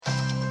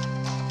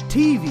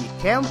TV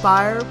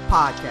Campfire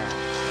Podcast.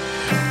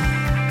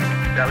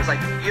 I was like,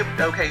 yep,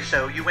 okay,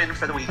 so you win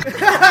for the week.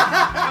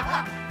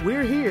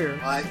 We're here.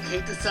 I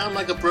hate to sound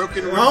like a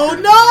broken record.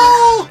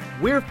 Oh no!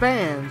 We're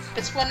fans.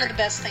 It's one of the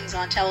best things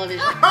on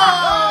television.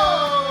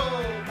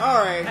 Oh!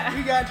 Alright,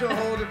 we got you a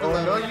whole different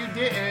level. No, you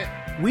didn't.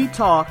 We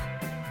talk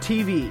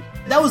TV.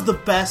 That was the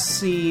best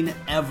scene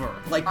ever.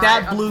 Like,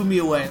 that blew me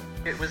away.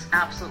 It was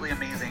absolutely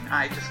amazing.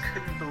 I just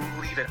couldn't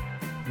believe it.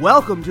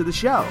 Welcome to the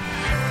show.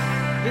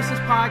 This is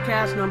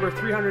podcast number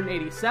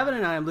 387,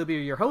 and I am Libya,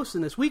 your host.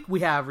 And this week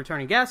we have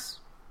returning guests.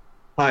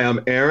 Hi, I'm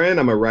Aaron.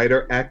 I'm a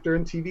writer, actor,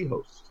 and TV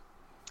host.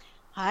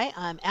 Hi,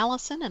 I'm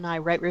Allison, and I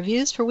write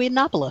reviews for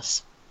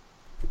Whedonopolis.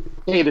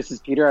 Hey, this is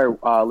Peter.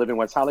 I live in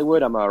West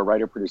Hollywood. I'm a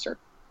writer-producer.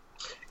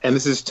 And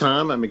this is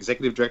Tom. I'm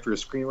Executive Director of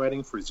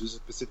Screenwriting for Azusa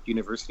Pacific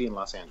University in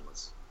Los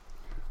Angeles.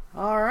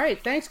 All right.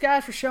 Thanks,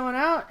 guys, for showing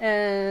out.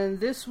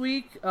 And this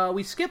week,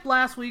 we skipped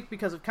last week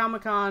because of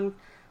Comic-Con.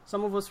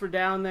 Some of us were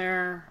down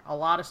there. A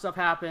lot of stuff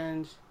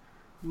happened.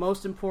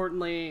 Most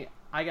importantly,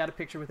 I got a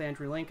picture with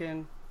Andrew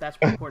Lincoln. That's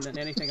more important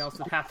than anything else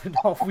that happened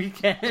all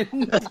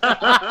weekend.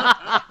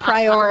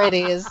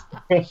 Priorities.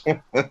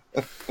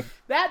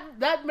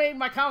 That made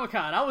my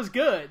Comic-Con. I was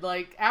good.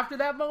 Like, after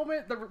that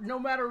moment, no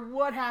matter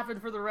what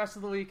happened for the rest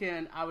of the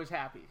weekend, I was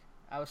happy.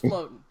 I was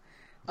floating.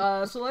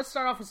 So let's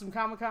start off with some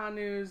Comic-Con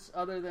news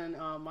other than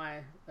my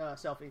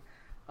selfie.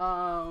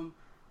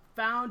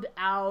 Found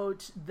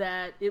out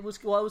that it was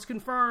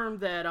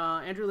confirmed that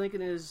Andrew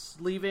Lincoln is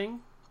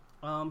leaving.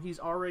 He's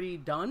already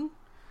done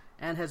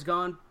and has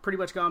pretty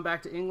much gone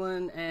back to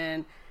England.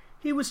 And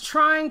he was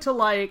trying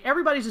to,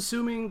 everybody's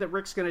assuming that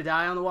Rick's going to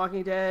die on The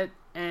Walking Dead.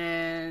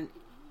 And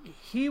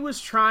he was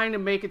trying to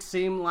make it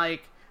seem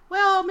like,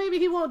 well, maybe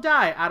he won't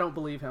die. I don't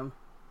believe him.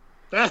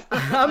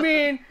 I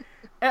mean,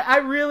 I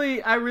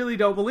really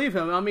don't believe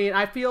him. I mean,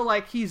 I feel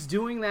like he's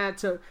doing that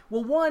to...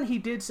 Well, one, he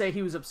did say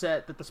he was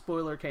upset that the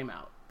spoiler came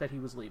out, that he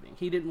was leaving.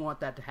 He didn't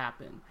want that to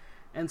happen.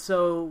 And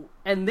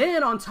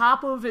then on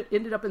top of it,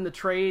 ended up in the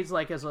trades,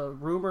 as a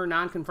rumor,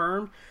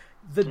 non-confirmed.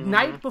 The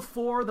night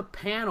before the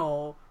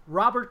panel,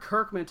 Robert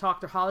Kirkman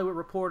talked to Hollywood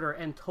Reporter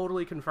and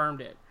totally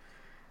confirmed it.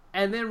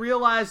 And then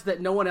realized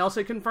that no one else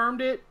had confirmed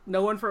it.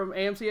 No one from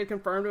AMC had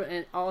confirmed it.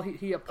 And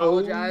he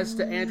apologized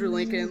to Andrew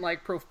Lincoln,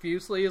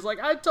 profusely. He's like,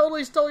 I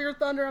totally stole your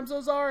thunder. I'm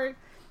so sorry.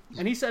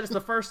 And he said it's the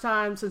first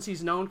time since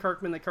he's known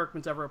Kirkman that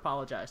Kirkman's ever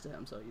apologized to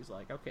him. So he's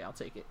like, okay, I'll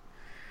take it.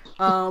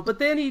 But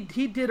then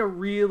he did a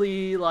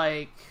really,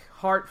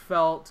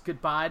 heartfelt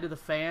goodbye to the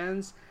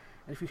fans.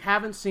 And if you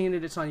haven't seen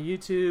it, it's on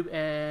YouTube.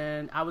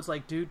 And I was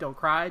like, dude, don't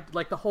cry.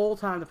 The whole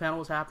time the panel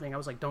was happening, I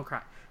was like, don't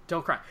cry.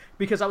 Don't cry.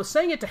 Because I was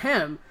saying it to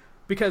him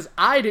because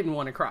I didn't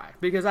want to cry.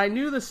 Because I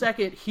knew the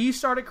second he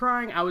started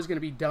crying, I was going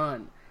to be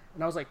done.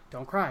 And I was like,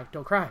 don't cry,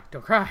 don't cry,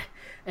 don't cry.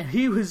 And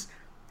he was...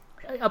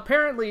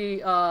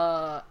 Apparently,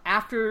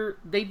 after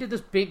they did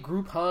this big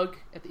group hug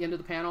at the end of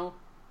the panel,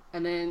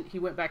 and then he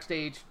went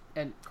backstage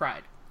and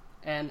cried.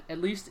 And at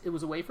least it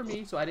was away from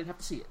me, so I didn't have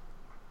to see it.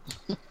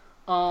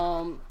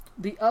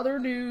 The other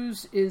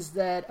news is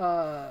that...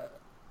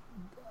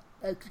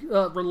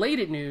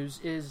 related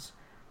news is...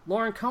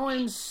 Lauren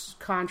Cohen's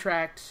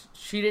contract,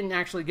 she didn't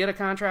actually get a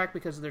contract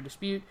because of their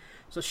dispute,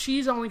 so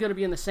she's only going to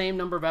be in the same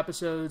number of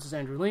episodes as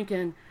Andrew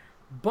Lincoln,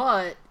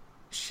 but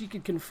she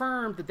could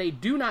confirm that they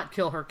do not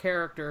kill her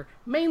character,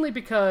 mainly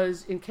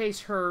because in case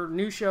her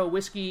new show,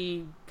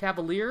 Whiskey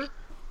Cavalier,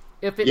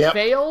 if it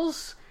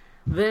fails,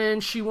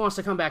 then she wants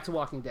to come back to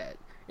Walking Dead.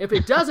 If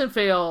it doesn't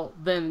fail,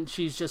 then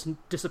she's just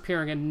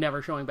disappearing and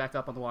never showing back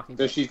up on The Walking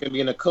Dead. So she's going to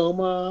be in a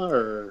coma,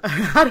 or...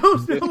 I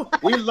don't know.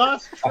 We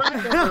lost track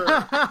of her.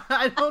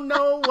 I don't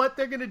know what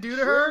they're going to do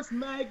to her. Where's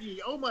Maggie?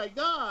 Oh my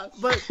gosh.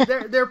 But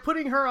they're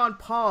putting her on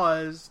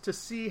pause to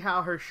see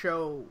how her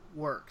show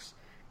works.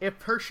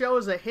 If her show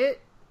is a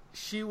hit,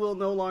 she will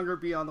no longer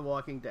be on The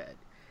Walking Dead.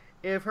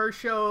 If her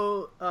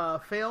show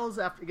fails,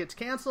 after it gets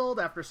canceled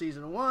after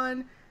season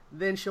 1,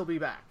 then she'll be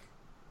back.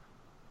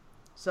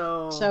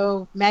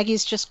 So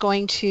Maggie's just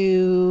going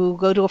to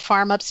go to a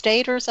farm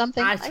upstate or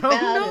something? I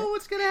don't know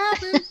what's going to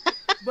happen.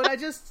 But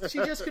she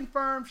just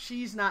confirmed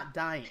she's not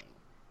dying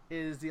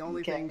is the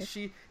only thing.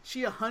 She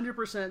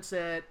 100%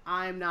 said,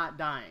 I'm not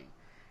dying.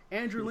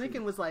 Andrew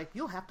Lincoln was like,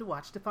 you'll have to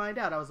watch to find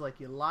out. I was like,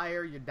 you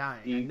liar, you're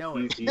dying. I know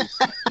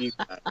it.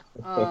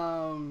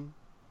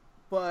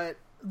 But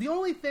the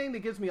only thing that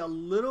gives me a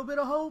little bit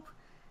of hope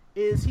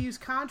is he's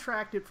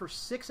contracted for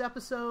 6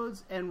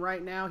 episodes, and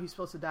right now he's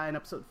supposed to die in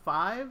episode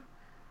 5.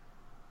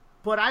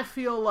 But I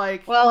feel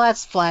like... Well,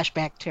 that's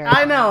flashback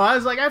territory. I know. I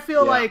was like, I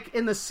feel like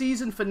in the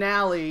season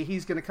finale,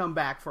 he's going to come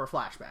back for a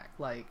flashback.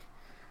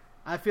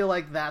 I feel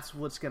like that's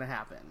what's going to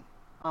happen.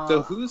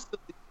 So who's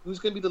going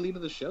to be the lead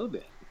of the show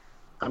then?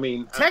 I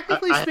mean...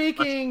 Technically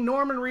speaking,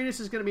 Norman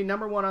Reedus is going to be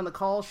number 1 on the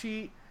call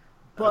sheet.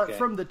 But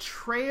from the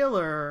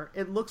trailer,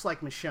 it looks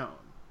like Michonne.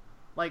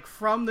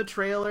 From the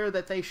trailer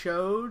that they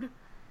showed,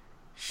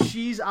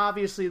 she's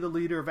obviously the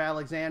leader of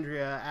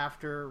Alexandria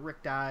after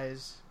Rick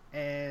dies.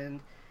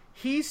 And...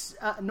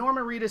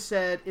 Norman Reedus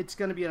said it's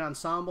going to be an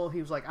ensemble.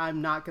 He was like,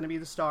 I'm not going to be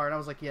the star. And I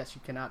was like, yes,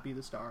 you cannot be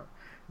the star.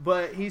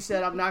 But he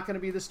said, I'm not going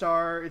to be the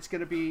star. It's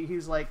going to be,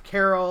 he's like,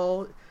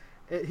 Carol.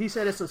 He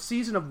said it's a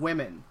season of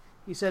women.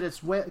 He said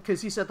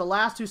because he said the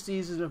last 2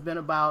 seasons have been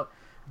about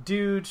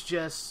dudes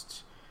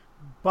just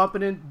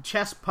bumping and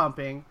chest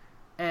pumping.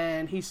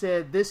 And he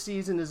said this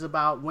season is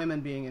about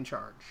women being in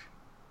charge.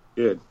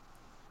 Good.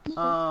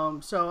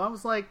 So I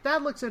was like,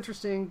 that looks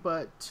interesting.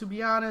 But to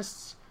be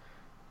honest,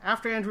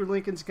 after Andrew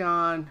Lincoln's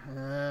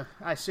gone,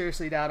 I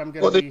seriously doubt I'm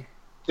going to be...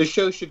 The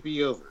show should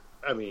be over.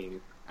 I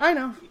mean... I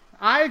know.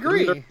 I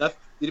agree.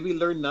 Did we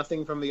learn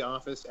nothing from The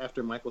Office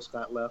after Michael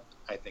Scott left?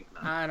 I think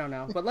not. I don't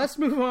know. But let's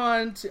move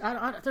on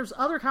to... there's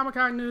other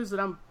Comic-Con news that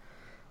I'm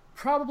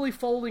probably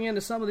folding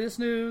into some of this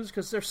news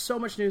because there's so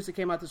much news that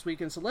came out this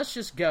weekend. So let's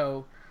just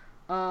go.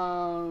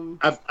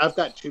 I've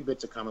got 2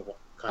 bits of comic news.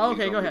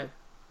 Okay, go ahead.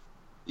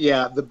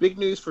 Yeah, the big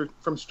news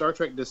from Star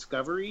Trek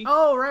Discovery.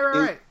 Oh,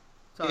 right.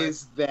 Sorry.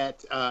 Is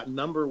that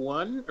number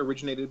 1,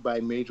 originated by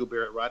Majel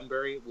Barrett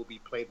Roddenberry, will be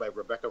played by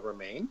Rebecca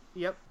Romijn.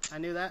 Yep, I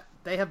knew that.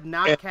 They have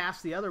not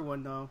cast the other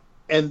one, though.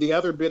 And the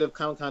other bit of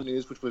Comic-Con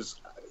news, which was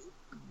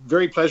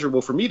very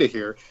pleasurable for me to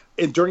hear,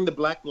 and during the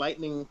Black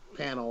Lightning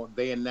panel,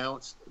 they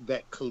announced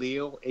that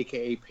Khalil,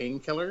 a.k.a.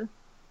 Painkiller,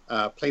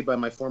 played by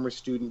my former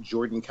student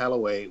Jordan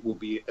Calloway, will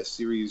be a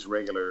series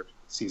regular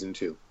season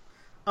 2.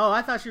 Oh,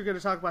 I thought you were going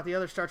to talk about the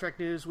other Star Trek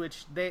news,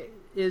 which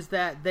is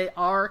that they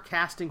are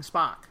casting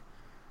Spock.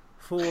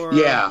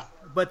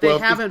 But they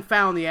haven't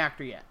found the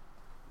actor yet.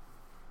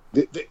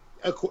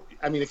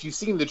 I mean, if you've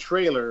seen the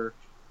trailer,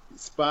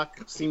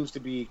 Spock seems to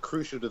be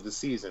crucial to the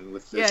season.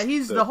 With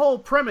this, the whole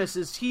premise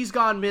is he's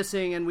gone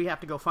missing and we have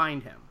to go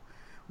find him.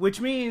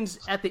 Which means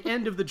at the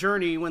end of the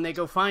journey, when they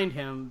go find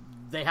him,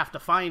 they have to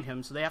find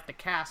him, so they have to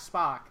cast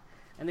Spock.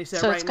 And they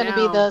said, so right it's going now,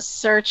 to be the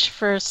search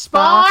for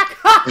Spock.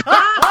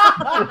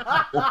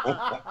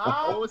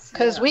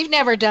 Because we've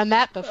never done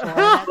that before.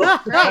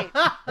 That's great.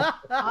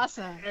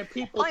 Awesome. And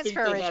people Points think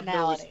for they have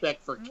no originality.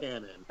 respect for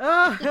canon.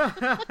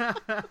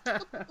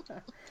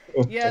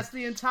 Yes,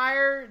 the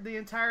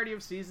entirety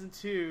of season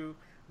 2.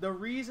 The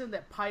reason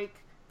that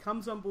Pike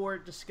comes on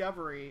board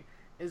Discovery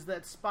is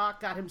that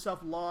Spock got himself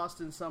lost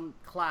in some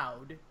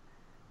cloud.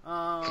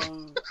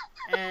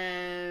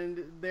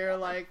 And they're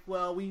like,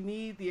 well, we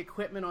need the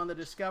equipment on the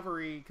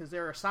Discovery because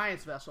they're a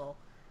science vessel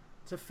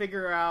to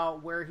figure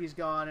out where he's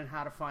gone and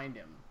how to find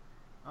him.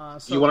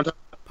 So you want to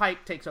talk,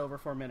 Pike takes over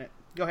for a minute.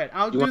 Go ahead.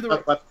 I'll you do want to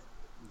talk about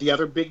the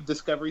other big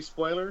Discovery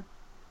spoiler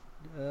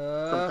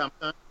from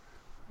Comic-Con?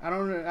 I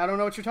don't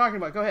know what you're talking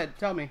about. Go ahead,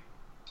 tell me.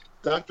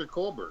 Dr.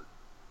 Colbert.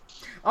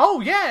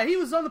 Oh yeah, he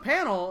was on the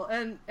panel,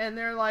 and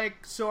they're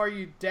like, "So are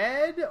you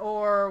dead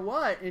or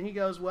what?" And he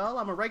goes, "Well,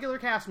 I'm a regular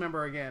cast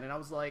member again." And I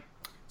was like,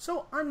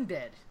 "So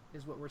undead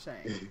is what we're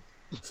saying."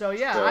 So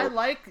yeah,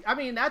 I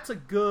mean, that's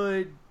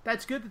good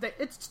that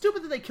it's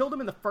stupid that they killed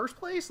him in the first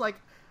place. Like,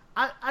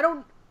 I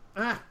don't.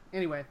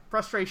 Anyway,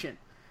 frustration.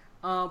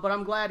 But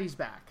I'm glad he's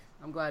back.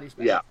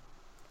 Yeah.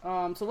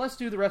 So let's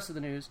do the rest of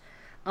the news.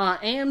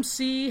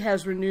 AMC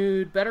has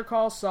renewed Better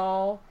Call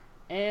Saul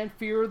and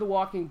Fear of the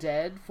Walking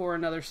Dead for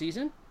another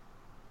season.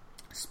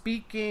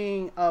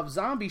 Speaking of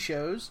zombie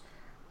shows,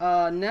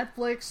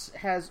 Netflix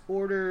has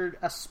ordered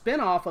a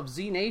spin-off of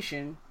Z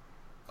Nation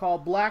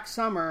called Black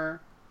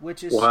Summer,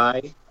 which is...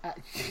 Why? I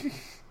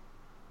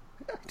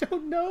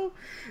don't know.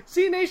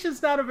 Z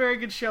Nation's not a very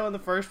good show in the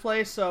first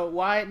place, so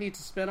why it needs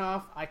a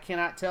spin-off, I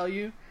cannot tell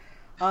you.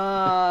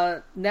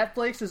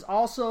 Netflix has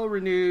also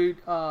renewed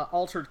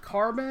Altered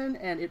Carbon,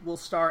 and it will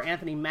star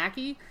Anthony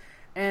Mackie.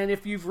 And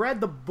if you've read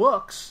the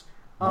books...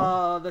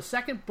 the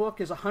second book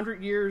is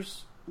 100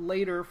 years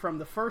later from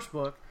the first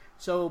book.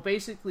 So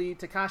basically,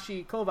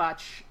 Takashi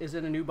Kovacs is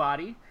in a new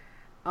body.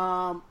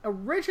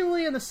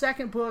 Originally in the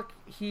second book,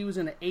 he was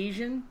in an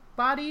Asian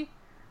body.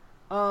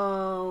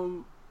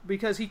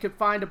 Because he could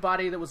find a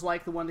body that was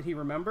like the one that he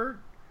remembered.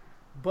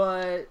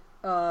 But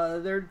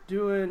they're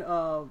doing...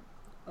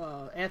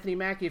 Anthony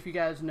Mackie, if you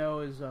guys know,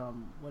 is...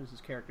 what is his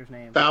character's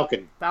name?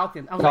 Falcon. I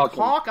was like,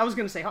 Hawk? I was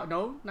going to say Hawk.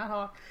 No, not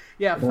Hawk.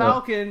 Yeah,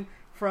 Falcon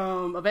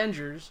from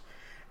Avengers.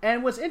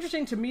 And what's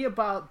interesting to me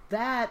about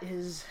that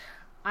is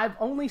I've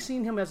only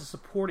seen him as a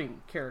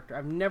supporting character.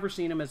 I've never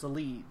seen him as a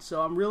lead.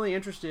 So I'm really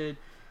interested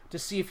to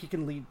see if he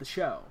can lead the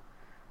show.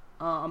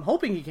 I'm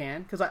hoping he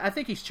can, because I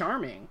think he's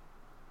charming.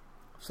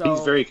 So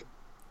He's very...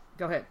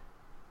 Go ahead.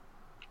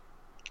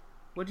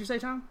 What'd you say,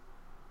 Tom?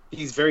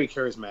 He's very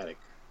charismatic.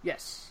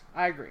 Yes,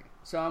 I agree.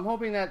 So I'm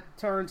hoping that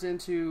turns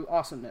into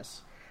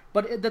awesomeness.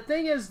 But the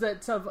thing is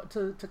that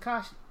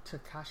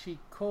Takashi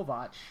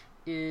Kovacs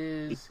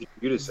is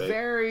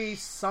very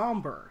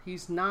somber.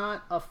 He's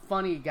not a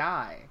funny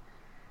guy.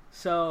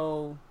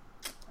 So,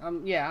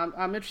 I'm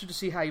interested to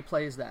see how he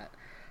plays that.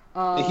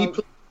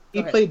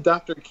 He played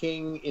Dr.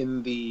 King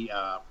in the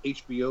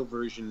HBO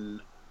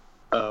version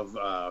of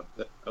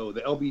the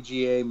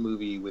LBGA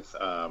movie with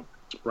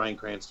Bryan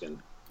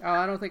Cranston.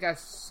 I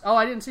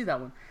didn't see that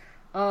one.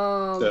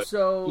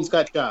 So he's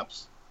got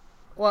chops.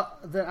 Well,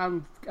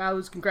 I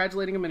was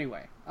congratulating him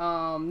anyway.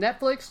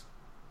 Netflix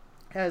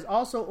has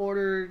also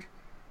ordered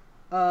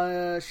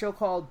a show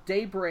called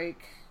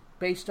Daybreak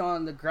based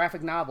on the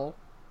graphic novel.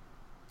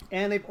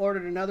 And they've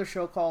ordered another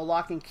show called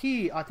Lock and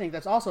Key. I think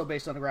that's also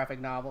based on the graphic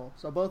novel.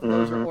 So both of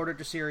those are ordered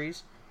to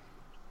series.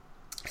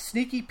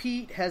 Sneaky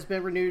Pete has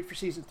been renewed for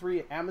season 3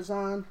 at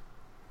Amazon.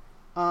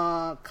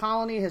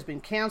 Colony has been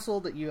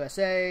canceled at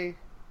USA.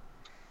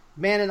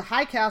 Man in the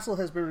High Castle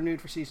has been renewed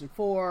for season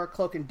 4.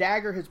 Cloak and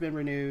Dagger has been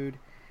renewed.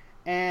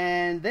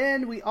 And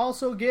then we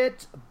also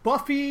get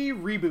Buffy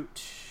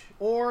reboot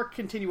or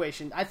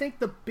continuation. I think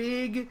the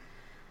big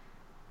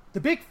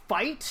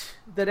fight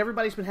that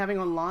everybody's been having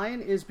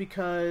online is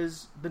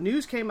because the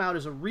news came out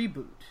as a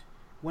reboot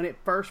when it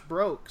first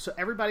broke. So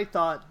everybody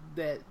thought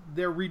that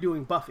they're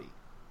redoing Buffy.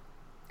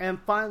 And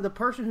the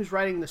person who's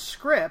writing the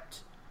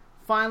script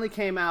finally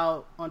came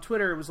out on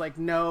Twitter and was like,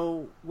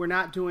 no, we're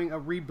not doing a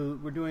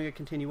reboot. We're doing a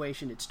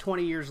continuation. It's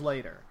 20 years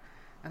later.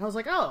 And I was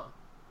like, oh,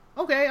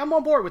 okay, I'm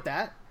on board with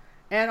that.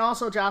 And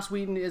also Joss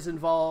Whedon is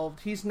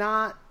involved. He's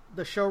not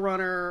the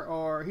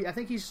showrunner, I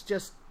think he's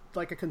just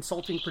like a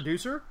consulting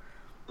producer.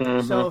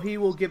 Mm-hmm. So he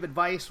will give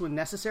advice when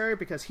necessary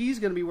because he's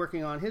going to be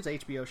working on his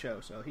HBO show.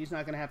 So he's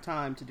not going to have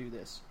time to do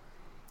this.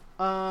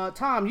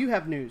 Tom, you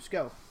have news.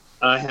 Go.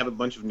 I have a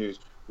bunch of news.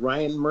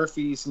 Ryan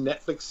Murphy's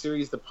Netflix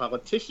series, The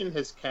Politician,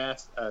 has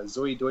cast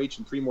Zoe Deutsch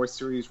and 3 more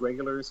series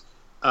regulars.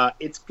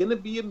 It's going to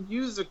be a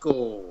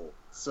musical.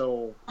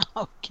 So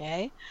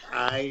okay.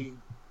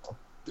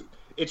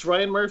 It's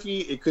Ryan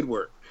Murphy. It could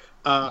work.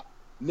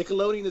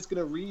 Nickelodeon is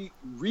going to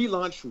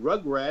relaunch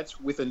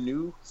Rugrats with a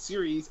new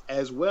series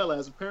as well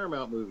as a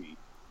Paramount movie.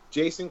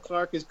 Jason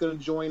Clarke is going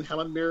to join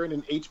Helen Mirren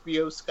in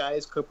HBO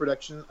Sky's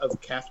co-production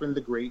of Catherine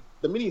the Great,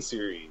 the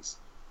miniseries.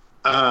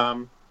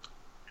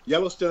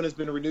 Yellowstone has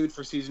been renewed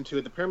for season 2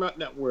 at the Paramount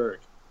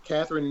Network.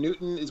 Catherine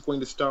Newton is going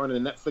to star in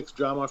a Netflix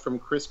drama from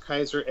Chris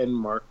Kaiser and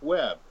Mark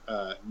Webb.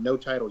 No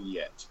title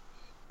yet.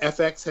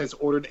 FX has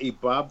ordered a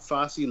Bob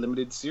Fosse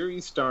limited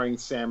series starring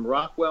Sam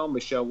Rockwell,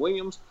 Michelle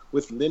Williams,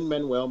 with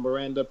Lin-Manuel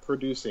Miranda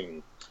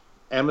producing.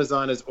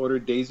 Amazon has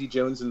ordered Daisy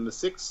Jones and the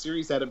Six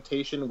series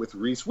adaptation with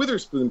Reese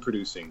Witherspoon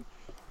producing.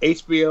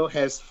 HBO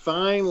has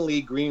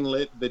finally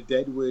greenlit the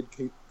Deadwood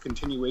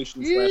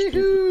continuation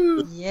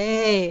 /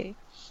 Yay!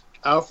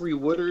 Alfre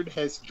Woodard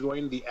has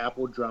joined the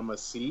Apple drama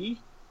C.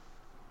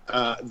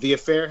 The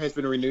Affair has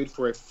been renewed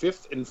for a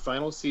 5th and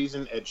final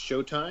season at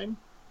Showtime.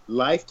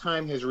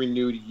 Lifetime has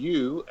renewed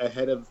You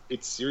ahead of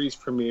its series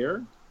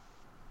premiere.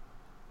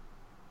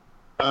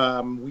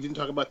 We didn't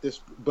talk about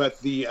this, but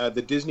the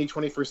Disney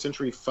 21st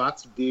Century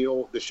Fox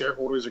deal, the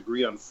shareholders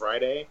agreed on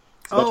Friday.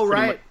 So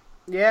right.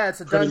 Yeah,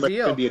 it's a done deal. It's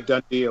going to be a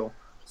done deal.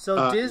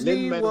 So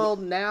Disney will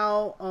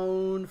now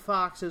own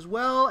Fox as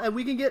well, and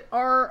we can get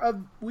our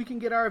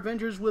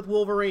Avengers with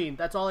Wolverine.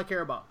 That's all I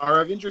care about.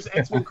 Our Avengers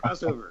X-Men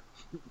crossover.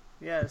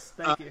 Yes,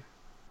 thank you.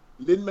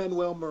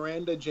 Lin-Manuel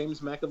Miranda,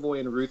 James McAvoy,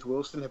 and Ruth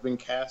Wilson have been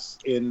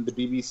cast in the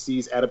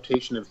BBC's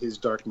adaptation of His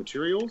Dark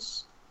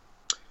Materials.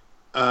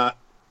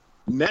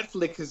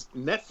 Netflix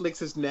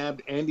has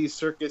nabbed Andy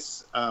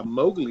Serkis'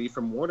 Mowgli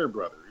from Warner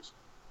Brothers,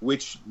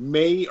 which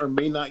may or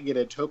may not get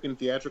a token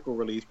theatrical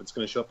release, but it's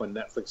going to show up on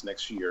Netflix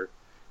next year.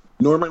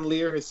 Norman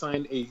Lear has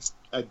signed a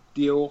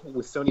deal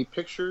with Sony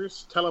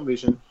Pictures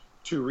Television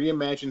to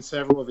reimagine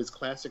several of his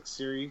classic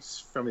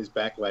series from his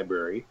back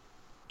library.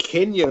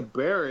 Kenya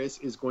Barris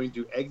is going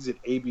to exit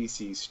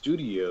ABC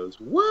Studios.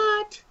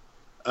 What?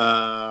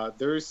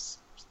 There's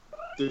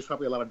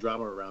probably a lot of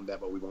drama around that,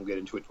 but we won't get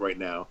into it right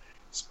now.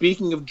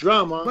 Speaking of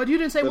drama... But you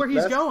didn't say where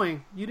he's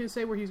going. You didn't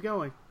say where he's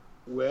going.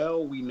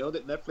 Well, we know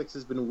that Netflix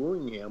has been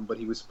wooing him, but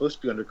he was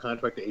supposed to be under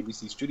contract to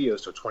ABC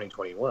Studios till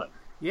 2021.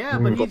 Yeah,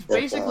 but he's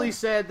basically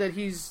said that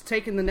he's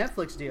taken the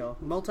Netflix deal.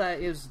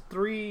 Is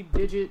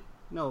 3-digit...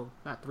 No,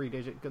 not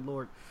 3-digit, good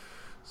lord.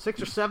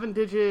 6 or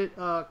 7-digit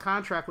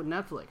contract with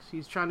Netflix.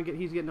 He's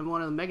getting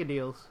one of the mega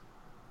deals.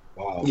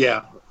 Wow.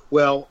 Yeah.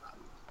 Well,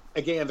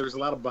 again, there's a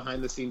lot of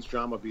behind the scenes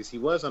drama because he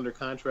was under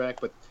contract,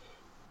 but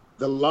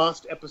the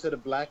lost episode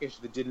of Blackish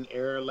that didn't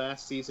air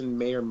last season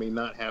may or may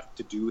not have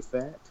to do with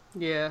that.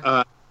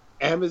 Yeah.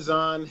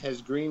 Amazon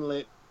has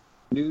greenlit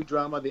new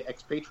drama, The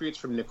Expatriates,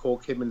 from Nicole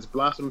Kidman's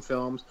Blossom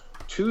Films,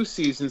 2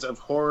 seasons of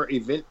horror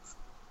event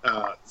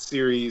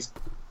series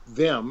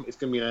Them. It's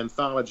going to be an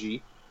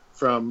anthology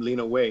from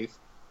Lena Waithe.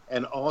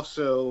 And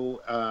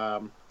also,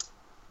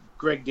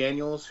 Greg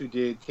Daniels, who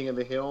did King of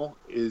the Hill,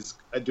 is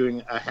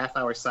doing a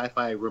half-hour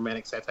sci-fi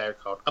romantic satire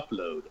called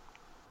Upload.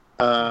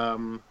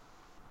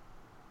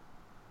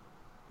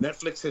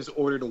 Netflix has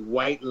ordered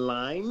White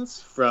Lines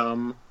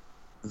from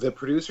the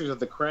producers of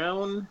The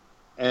Crown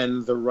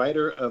and the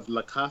writer of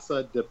La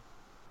Casa de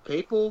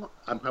Papel.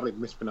 I'm probably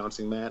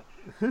mispronouncing that.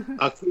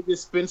 Octavia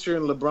Spencer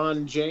and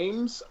LeBron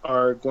James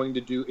are going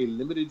to do a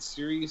limited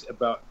series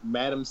about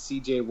Madam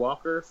C.J.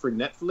 Walker for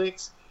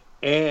Netflix.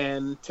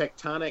 And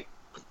Tectonic,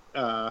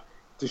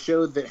 to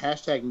show that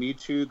hashtag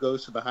 #MeToo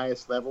goes to the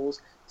highest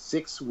levels,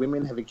 6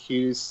 women have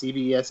accused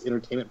CBS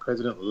Entertainment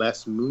President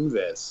Les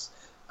Moonves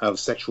of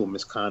sexual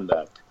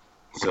misconduct.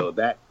 So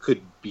that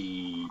could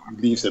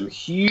leave some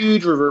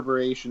huge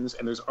reverberations,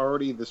 and there's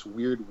already this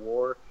weird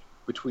war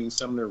between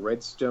Sumner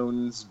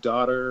Redstone's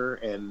daughter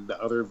and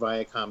the other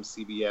Viacom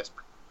CBS.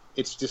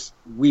 It's just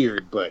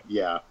weird, but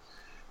yeah.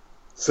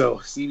 So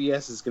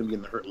CBS is going to be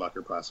in the Hurt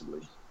Locker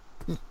possibly.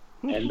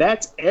 And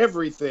that's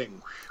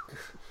everything.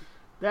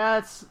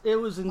 It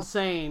was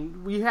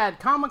insane. We had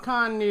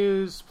Comic-Con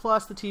news,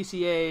 plus the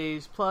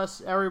TCAs,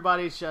 plus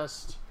everybody's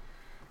just...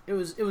 It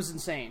was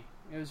insane.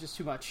 It was just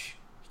too much.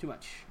 Too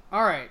much.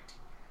 All right.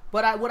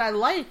 But what I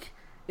like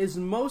is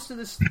most of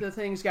the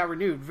things got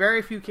renewed.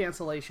 Very few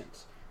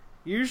cancellations.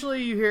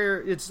 Usually you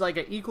hear it's like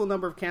an equal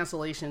number of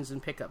cancellations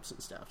and pickups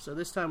and stuff. So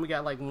this time we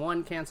got like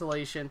one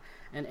cancellation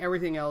and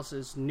everything else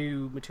is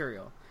new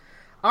material.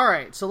 All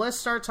right, so let's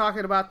start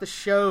talking about the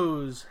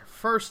shows.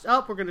 First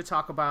up, we're going to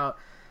talk about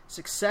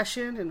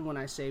Succession. And when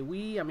I say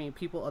we, I mean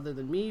people other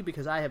than me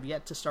because I have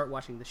yet to start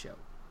watching the show.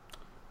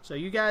 So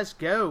you guys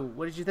go.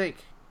 What did you think?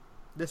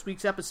 This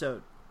week's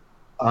episode.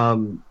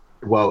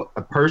 Well,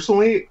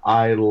 personally,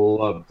 I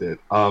loved it.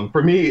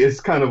 For me,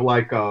 it's kind of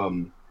like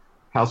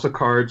House of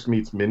Cards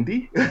meets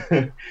Mindy.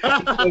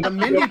 The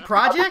Mindy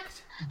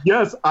Project?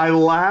 Yes,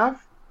 I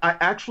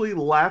actually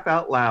laugh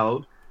out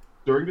loud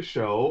during the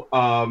show.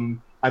 And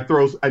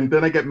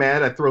then I get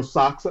mad. I throw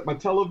socks at my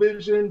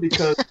television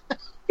because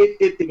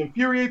it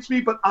infuriates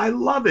me, but I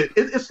love it.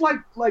 It's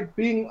like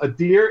being a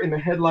deer in the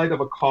headlight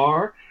of a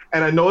car,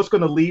 and I know it's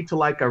going to lead to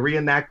like a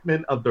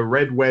reenactment of the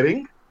Red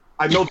Wedding.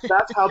 I know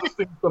that's how this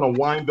thing's going to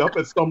wind up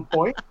at some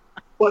point,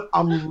 but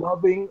I'm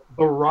loving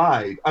the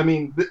ride. I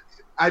mean,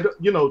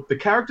 the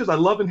characters, I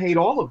love and hate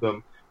all of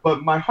them,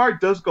 but my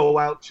heart does go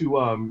out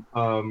to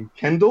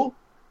Kendall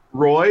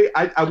Roy.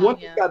 I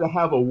want this guy to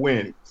have a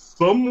win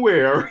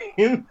somewhere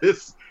in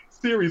this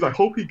series. I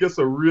hope he gets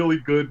a really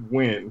good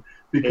win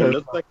because it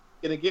looks like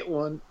he's going to get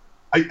one.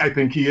 I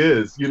think he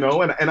is, and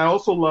I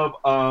also love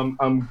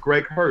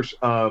Greg Hirsch,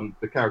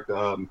 the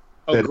character.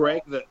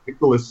 Greg,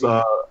 Nicholas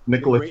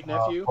great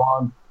nephew.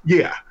 Bond,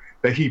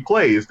 that he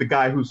plays the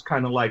guy who's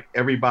kind of like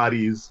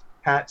everybody's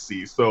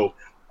patsy. So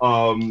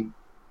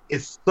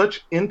it's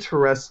such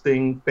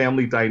interesting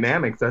family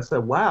dynamics. I said,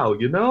 wow,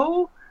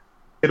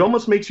 it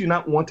almost makes you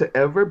not want to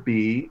ever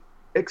be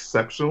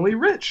exceptionally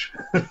rich.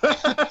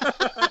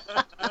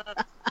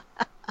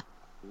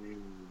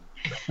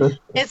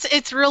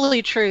 It's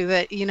really true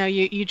that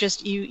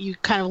you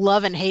kind of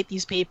love and hate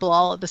these people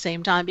all at the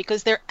same time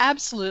because they're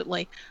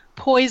absolutely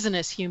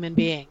poisonous human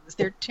beings.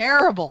 They're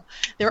terrible.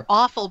 They're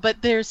awful,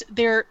 but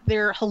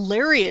they're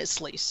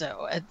hilariously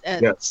so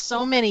at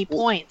so many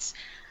points.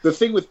 The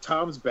thing with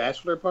Tom's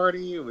bachelor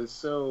party, it was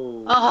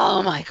so...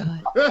 Oh my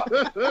god.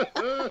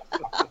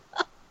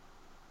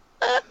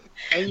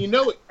 and you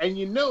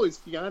know his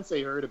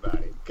fiance heard about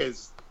it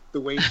because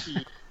the way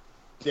she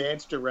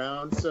danced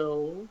around.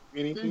 So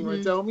anything you want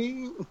to tell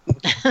me?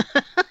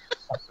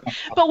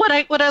 But what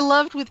I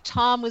loved with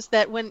Tom was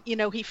that when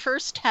he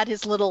first had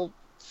his little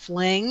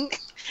fling,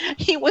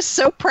 he was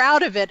so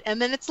proud of it,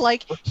 and then it's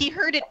like he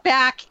heard it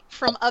back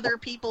from other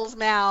people's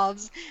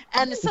mouths,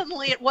 and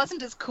suddenly it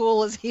wasn't as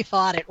cool as he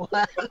thought it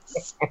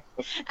was.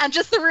 And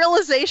just the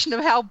realization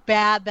of how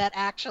bad that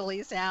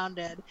actually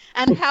sounded,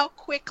 and how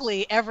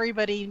quickly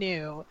everybody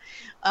knew,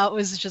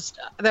 was just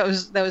that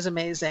was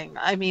amazing.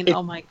 I mean,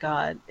 oh my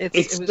God, it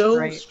was so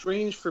great.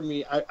 Strange for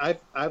me.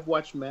 I've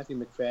watched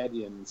Matthew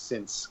McFadden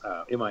since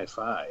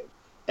MI5,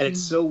 and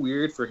it's so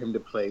weird for him to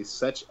play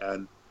such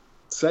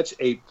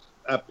a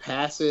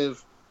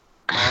passive,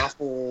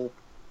 awful,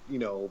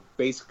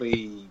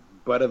 basically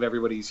butt of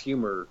everybody's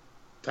humor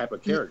type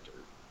of character.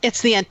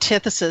 It's the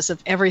antithesis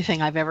of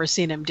everything I've ever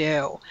seen him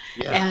do,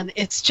 and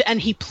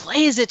he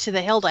plays it to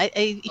the hilt.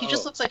 He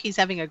just looks like he's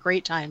having a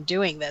great time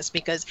doing this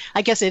because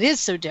I guess it is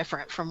so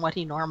different from what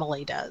he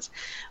normally does.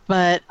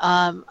 But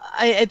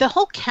the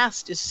whole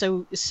cast is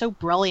so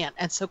brilliant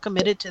and so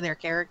committed to their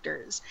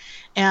characters,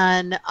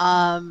 and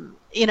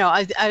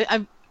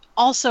I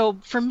also,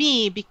 for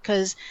me,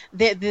 because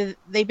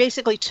they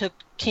basically took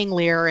King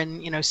Lear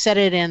and set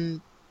it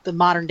in the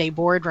modern day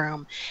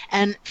boardroom,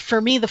 and for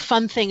me the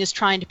fun thing is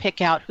trying to pick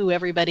out who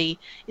everybody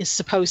is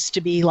supposed to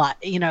be like,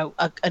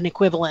 an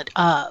equivalent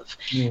of.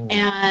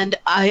 And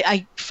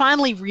I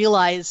finally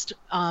realized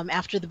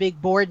after the big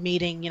board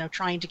meeting,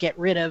 trying to get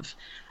rid of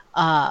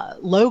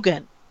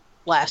Logan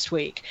last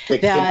week,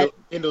 that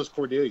Kendall's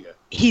Cordelia.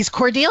 He's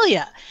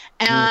Cordelia,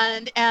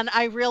 and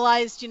I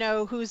realized,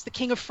 who's the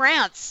King of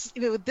France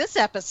with this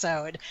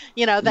episode.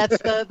 That's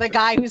the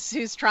guy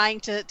who's trying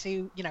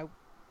to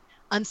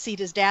unseat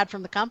his dad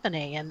from the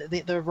company and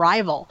the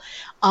rival.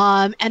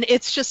 And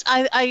it's just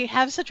I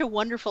have such a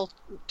wonderful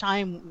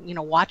time,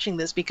 watching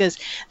this because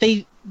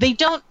they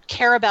don't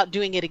care about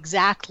doing it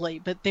exactly,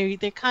 but they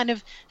kind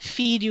of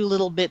feed you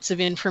little bits of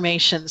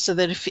information so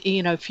that if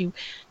you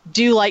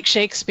do like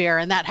Shakespeare,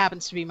 and that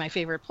happens to be my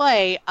favorite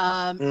play,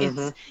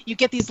 you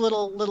get these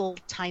little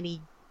tiny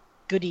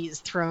goodies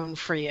thrown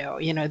for you,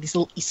 these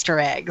little Easter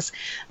eggs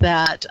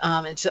that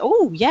it's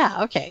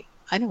okay,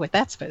 I know what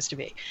that's supposed to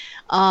be.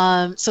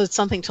 So it's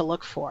something to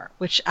look for,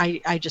 which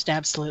I just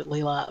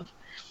absolutely love.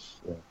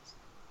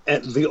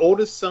 And the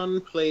oldest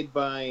son,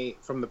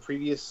 from the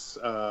previous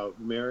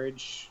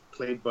marriage,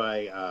 played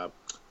by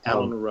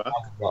Alan Ruck.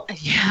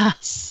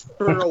 Yes.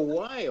 For a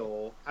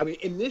while, I mean,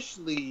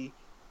 initially,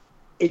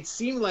 it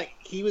seemed like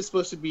he was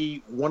supposed to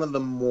be one of the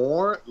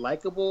more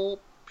likable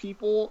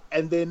people,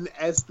 and then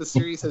as the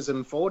series has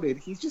unfolded,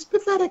 he's just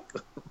pathetic.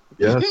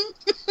 Yes.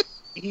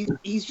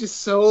 He's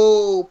just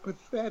so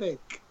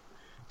pathetic,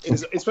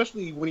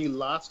 especially when he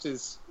lost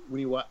his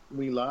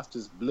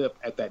blip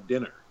at that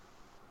dinner.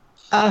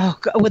 Oh,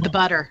 with the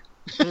butter.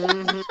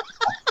 Mm-hmm.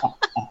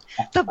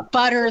 The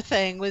butter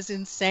thing was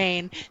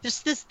insane.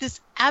 Just this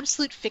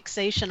absolute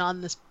fixation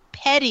on this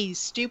petty,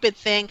 stupid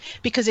thing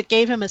because it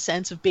gave him a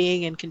sense of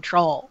being in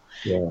control.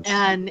 Yeah.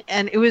 And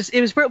it was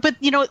but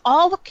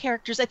all the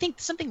characters, I think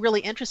something really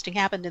interesting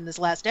happened in this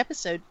last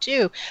episode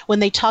too when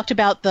they talked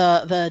about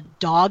the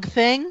dog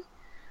thing,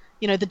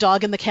 the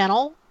dog in the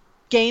kennel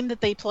game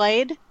that they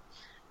played.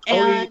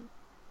 And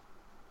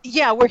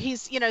yeah, where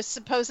he's,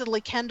 supposedly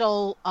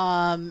Kendall,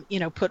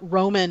 put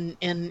Roman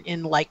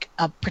in like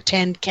a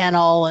pretend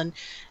kennel, and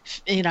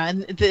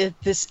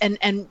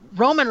and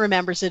Roman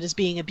remembers it as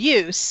being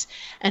abuse,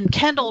 and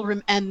Kendall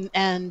and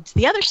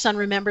the other son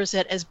remembers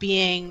it as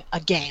being a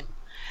game,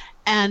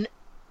 and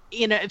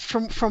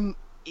from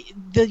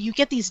you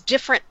get these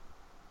different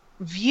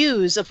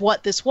views of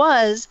what this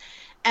was.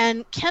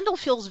 And Kendall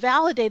feels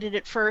validated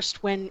at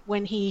first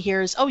when he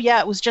hears, oh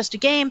yeah, it was just a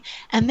game,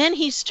 and then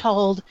he's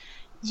told,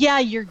 yeah,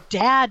 your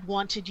dad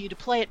wanted you to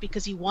play it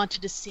because he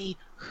wanted to see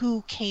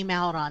who came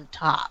out on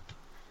top.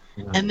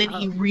 Mm-hmm. And then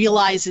he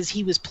realizes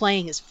he was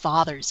playing his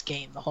father's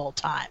game the whole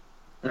time.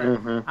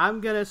 Mm-hmm.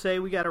 I'm going to say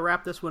we got to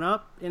wrap this one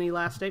up. Any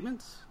last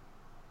statements?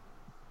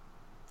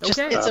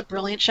 Okay. It's a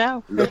brilliant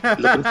show.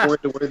 Looking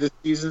forward to where this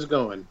season's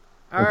going.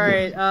 All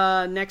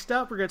right. Next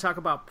up, we're going to talk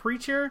about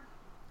Preacher.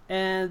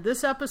 And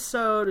this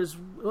episode is,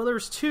 well,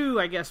 there's two,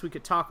 I guess, we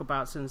could talk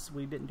about since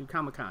we didn't do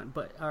Comic-Con,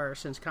 but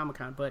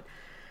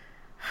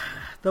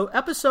the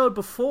episode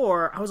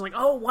before, I was like,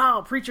 oh,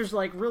 wow, Preacher's,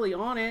 like, really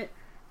on it,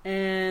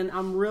 and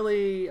I'm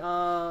really,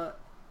 I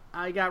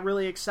got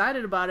really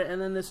excited about it,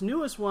 and then this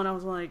newest one, I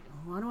was like,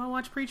 why do I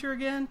watch Preacher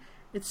again?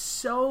 It's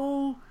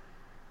so,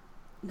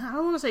 I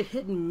don't want to say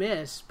hit and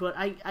miss, but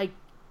I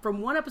from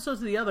one episode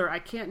to the other, I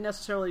can't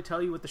necessarily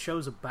tell you what the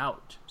show's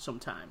about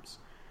sometimes.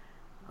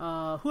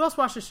 Who else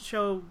watched this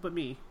show but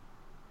me?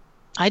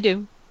 I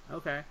do.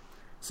 Okay.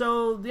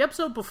 So, the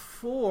episode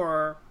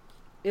before,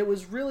 it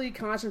was really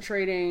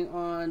concentrating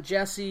on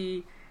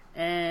Jesse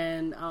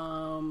and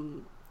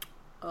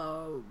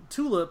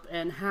Tulip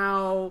and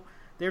how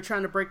they're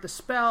trying to break the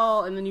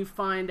spell, and then you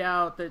find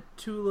out that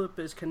Tulip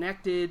is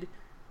connected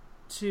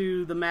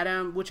to the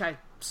Madame, which I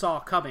saw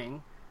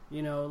coming.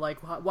 Like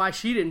why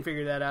she didn't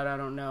figure that out, I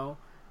don't know.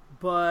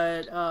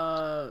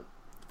 But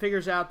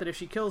figures out that if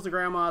she kills the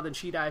grandma, then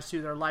she dies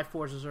too. Their life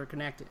forces are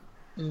connected,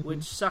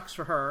 which sucks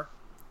for her.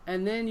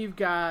 And then you've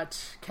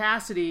got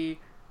Cassidy,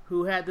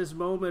 who had this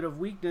moment of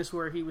weakness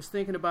where he was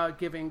thinking about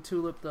giving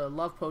Tulip the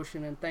love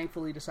potion and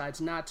thankfully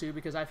decides not to,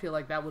 because I feel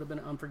like that would have been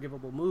an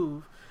unforgivable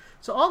move.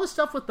 So all the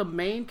stuff with the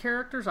main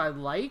characters I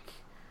like,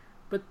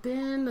 but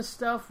then the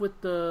stuff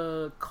with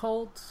the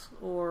cult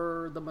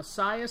or the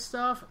Messiah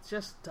stuff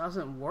just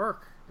doesn't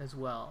work as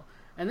well.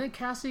 And then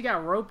Cassidy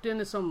got roped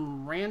into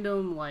some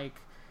random,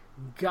 like,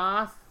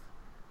 goth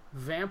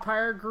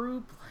vampire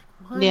group.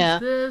 Like, what is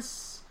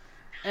this?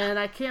 And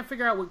I can't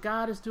figure out what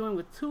God is doing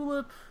with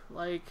Tulip.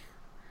 Like,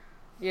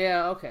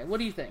 yeah, okay. What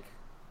do you think?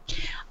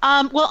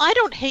 Well, I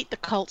don't hate the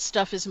cult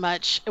stuff as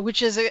much,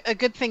 which is a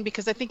good thing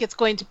because I think it's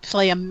going to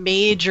play a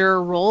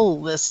major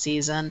role this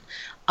season.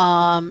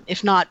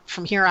 If not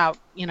from here out,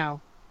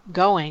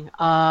 going.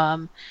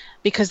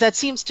 Because that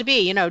seems to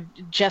be,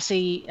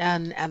 Jesse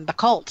and the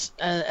cult,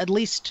 at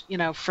least,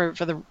 for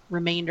the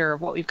remainder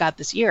of what we've got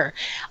this year.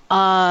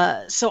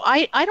 So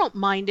I don't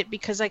mind it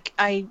because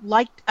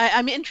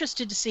I'm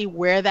interested to see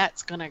where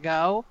that's going to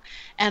go.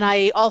 And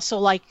I also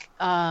like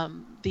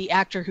the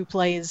actor who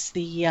plays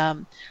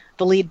the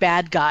lead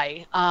bad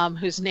guy,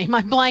 whose name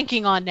I'm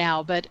blanking on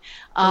now, but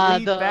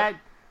the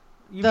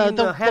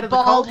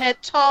bald head,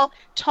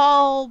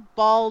 tall,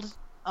 bald.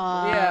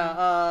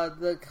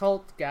 The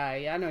cult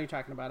guy. I know you're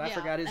talking about. I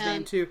forgot his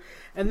name too.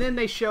 And then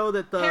they show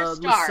that the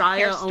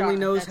Messiah only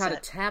knows how to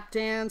tap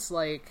dance.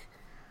 Like,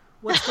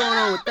 what's going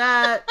on with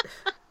that?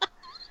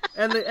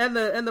 and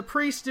the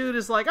priest dude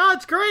is like, oh,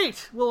 it's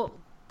great. We'll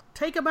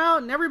take him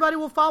out and everybody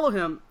will follow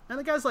him. And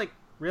the guy's like,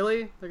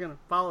 really? They're gonna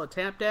follow a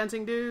tap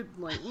dancing dude?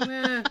 Like,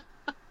 meh.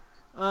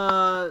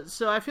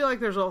 So I feel like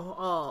there's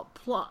a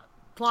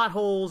plot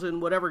holes in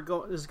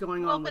whatever is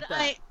going on with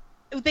that.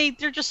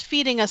 They're just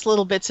feeding us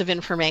little bits of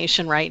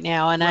information right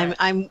now, and right.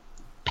 I'm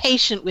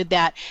patient with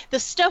that. The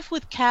stuff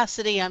with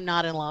Cassidy I'm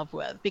not in love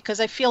with because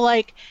I feel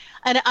like,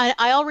 and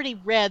I already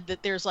read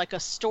that there's like a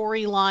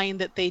storyline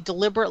that they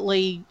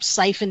deliberately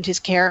siphoned his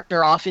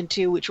character off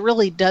into, which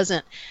really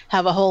doesn't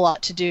have a whole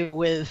lot to do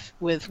with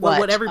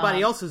what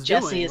everybody else is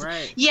Jesse doing. Is.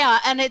 Right. Yeah,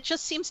 and it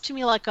just seems to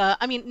me like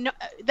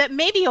that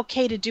may be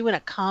okay to do in a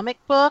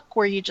comic book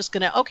where you're just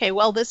gonna, okay,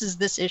 well, this is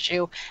this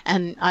issue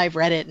and I've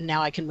read it and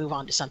now I can move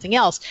on to something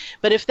else.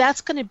 But if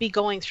that's going to be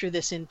going through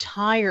this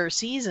entire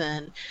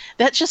season,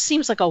 that just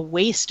seems like like a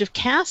waste of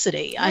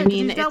Cassidy. Yeah, I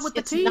mean, he's not with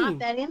the it's team. not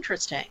that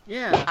interesting.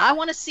 Yeah. I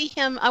want to see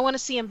him. I want to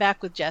see him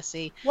back with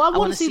Jesse. Well, I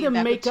want to see him them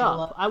back with make up.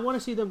 Tula. I want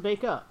to see them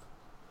make up.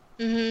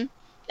 Mm-hmm.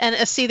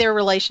 And see their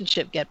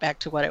relationship get back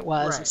to what it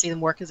was, Right. and see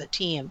them work as a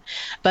team.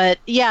 But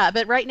yeah,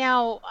 but right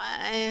now,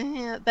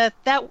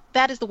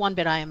 that is the one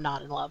bit I am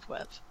not in love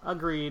with.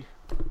 Agreed.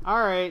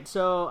 All right,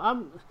 so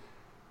I'm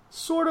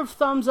sort of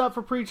thumbs up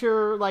for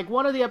Preacher. Like,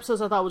 one of the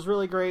episodes I thought was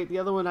really great. The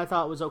other one I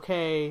thought was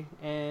okay,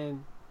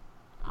 and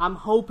I'm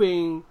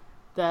hoping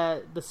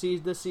that this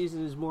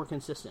season is more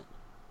consistent.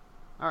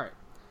 All right.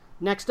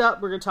 Next up,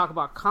 we're going to talk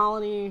about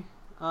Colony,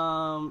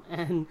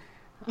 and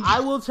I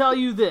will tell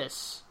you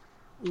this.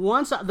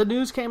 Once the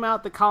news came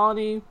out, the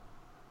Colony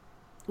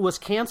was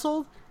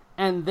canceled,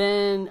 and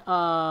then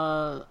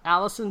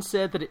Allison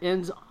said that it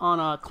ends on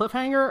a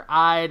cliffhanger,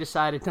 I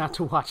decided not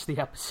to watch the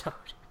episode.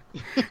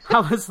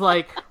 I was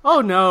like,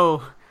 oh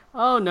no.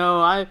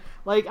 I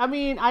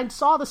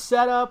saw the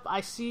setup.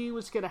 I see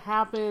what's going to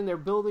happen. They're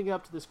building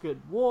up to this good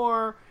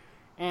war,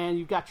 and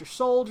you've got your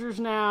soldiers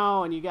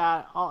now, and you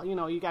got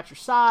you got your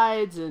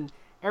sides, and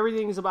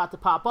everything's about to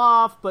pop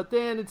off, but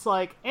then it's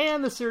like,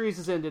 and the series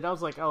has ended. I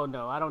was like, oh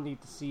no, I don't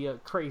need to see a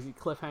crazy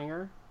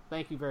cliffhanger.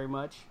 Thank you very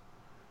much.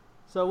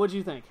 So what'd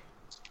you think?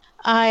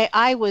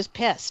 I was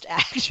pissed,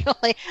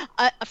 actually.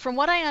 From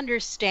what I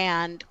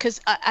understand,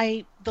 because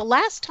the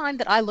last time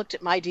that I looked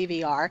at my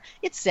DVR,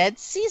 it said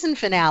season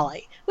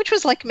finale, which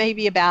was like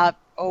maybe about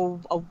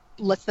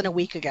less than a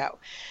week ago.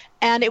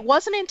 And it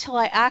wasn't until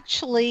I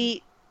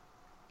actually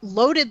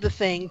loaded the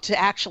thing to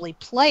actually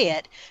play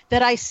it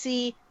that I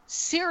see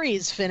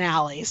series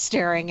finale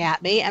staring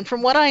at me, and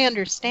from what I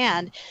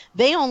understand,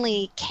 they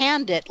only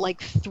canned it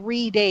like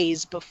 3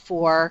 days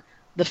before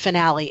the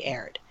finale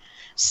aired.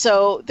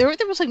 So there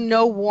was like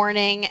no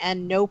warning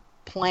and no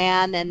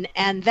plan,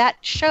 and that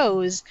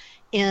shows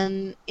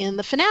in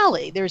the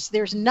finale.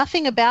 There's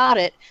nothing about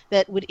it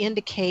that would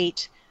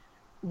indicate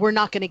we're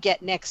not going to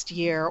get next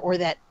year, or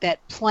that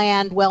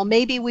planned, well,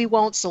 maybe we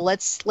won't, so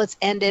let's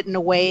end it in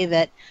a way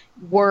that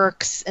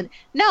works. And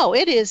no,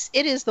 it is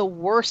the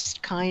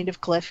worst kind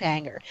of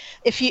cliffhanger.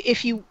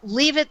 If you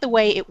leave it the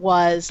way it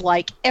was,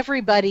 like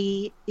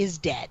everybody is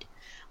dead,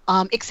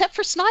 except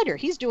for Snyder.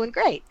 He's doing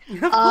great.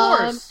 Of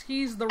course,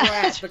 he's the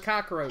rat, the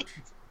cockroach.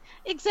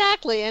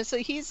 Exactly, and so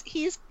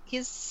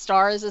his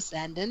star is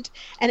ascendant,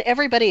 and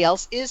everybody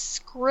else is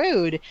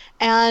screwed.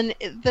 And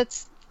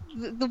that's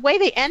the way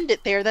they end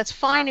it there. That's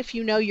fine if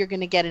you know you're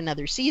going to get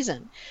another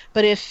season,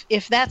 but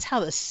if that's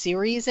how the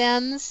series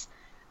ends,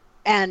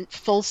 and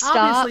full stop.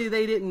 Obviously,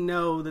 they didn't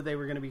know that they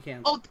were going to be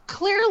canceled. Oh,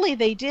 clearly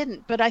they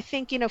didn't. But I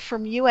think,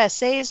 from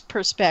USA's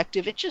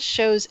perspective, it just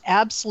shows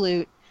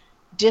absolute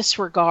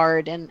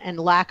disregard and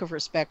lack of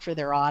respect for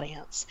their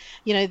audience.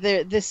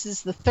 This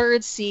is the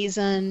third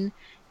season,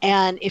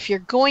 and if you're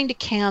going to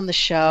can the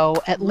show,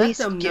 let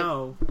them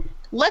know.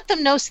 Let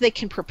them know so they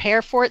can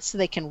prepare for it, so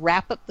they can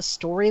wrap up the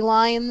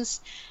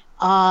storylines,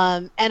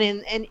 and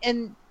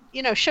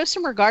show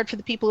some regard for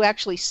the people who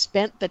actually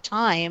spent the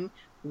time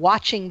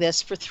watching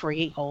this for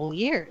 3 whole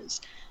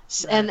years.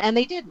 Right. And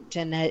they didn't,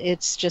 and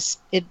it's just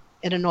it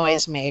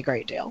annoys me a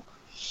great deal.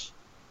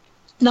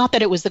 Not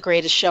that it was the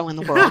greatest show in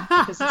the world,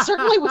 because it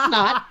certainly was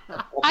not.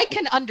 I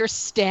can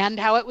understand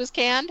how it was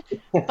canned,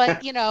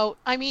 but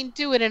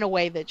do it in a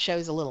way that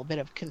shows a little bit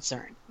of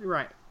concern.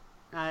 Right,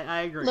 I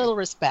agree. A little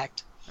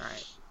respect. All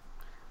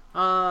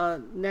right.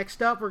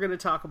 Next up, we're going to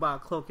talk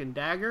about Cloak and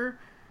Dagger.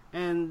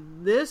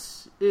 And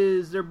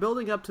they're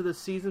building up to the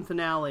season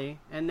finale.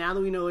 And now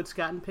that we know it's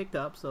gotten picked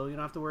up, so you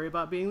don't have to worry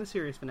about being the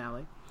series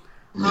finale.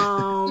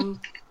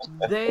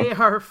 They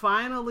are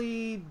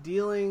finally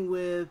dealing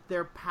with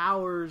their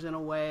powers in a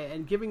way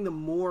and giving them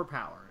more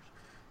powers.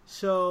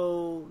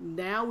 So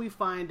now we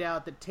find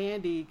out that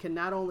Tandy can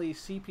not only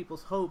see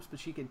people's hopes, but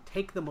she can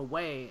take them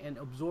away and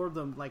absorb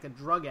them like a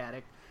drug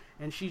addict.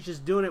 And she's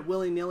just doing it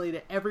willy-nilly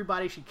to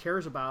everybody she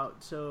cares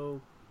about.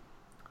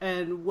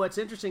 And what's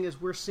interesting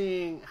is we're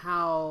seeing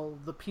how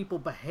the people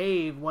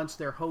behave once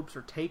their hopes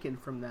are taken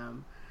from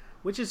them,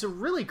 which is a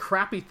really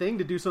crappy thing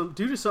to do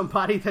to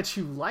somebody that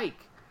you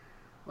like.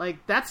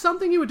 Like, that's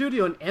something you would do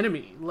to an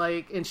enemy.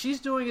 Like, and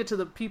she's doing it to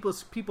the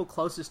people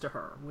closest to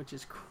her, which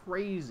is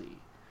crazy.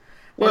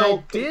 Well,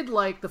 I did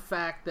like the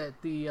fact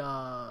that the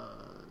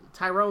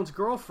Tyrone's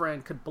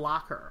girlfriend could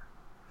block her.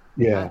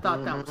 Yeah, I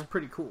thought that was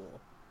pretty cool.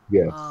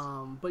 Yes.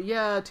 But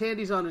yeah,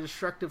 Tandy's on a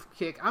destructive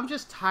kick. I'm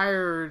just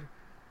tired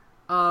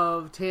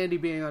of Tandy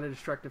being on a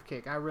destructive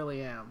kick. I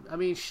really am. I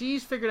mean,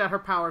 she's figured out her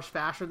powers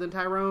faster than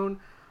Tyrone,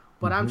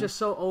 but I'm just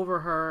so over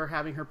her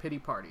having her pity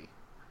party.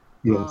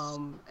 Yes.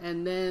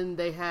 And then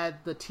they had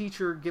the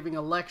teacher giving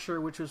a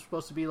lecture, which was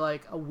supposed to be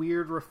like a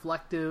weird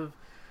reflective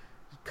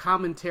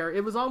commentary.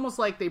 It was almost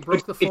like they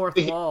broke the fourth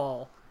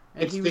wall,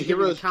 and he was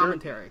giving a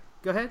commentary. Journey.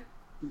 Go ahead.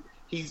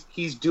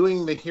 He's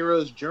doing the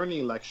hero's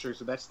journey lecture,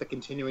 so that's the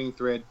continuing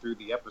thread through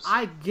the episode.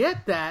 I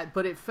get that,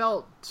 but it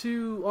felt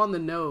too on the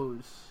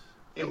nose.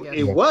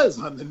 It was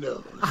on the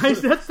nose.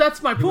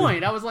 That's my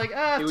point. I was like,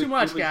 too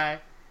much, guy.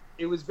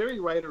 It was very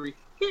writery.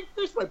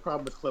 Here's my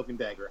problem with Cloak and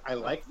Dagger. I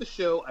like the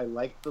show. I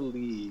like the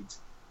leads.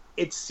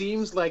 it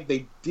seems like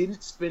they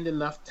didn't spend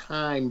enough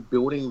time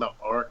building the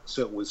arc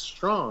so it was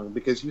strong,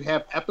 because you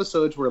have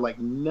episodes where like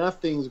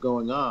nothing's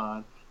going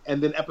on,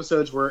 and then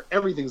episodes where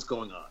everything's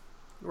going on.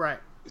 Right.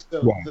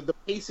 So the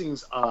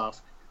pacing's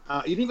off.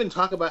 You didn't even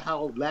talk about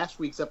how last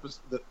week's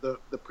episode,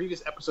 the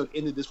previous episode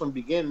ended. This one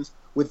begins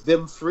with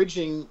them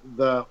fridging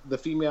the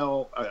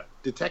female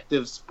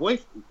detective's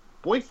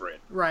boyfriend.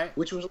 Right.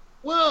 Which was,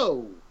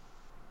 whoa.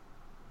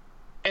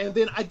 And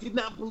then I did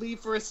not believe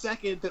for a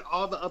second that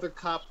all the other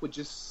cops would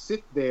just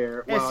sit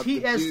there as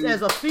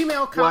a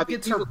female cop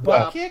gets her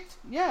butt kicked.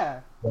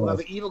 Yeah. While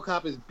the evil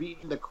cop is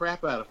beating the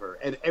crap out of her,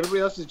 and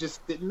everybody else is just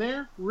sitting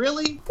there.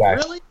 Really,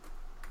 really.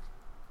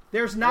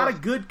 There's not a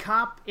good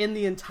cop in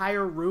the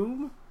entire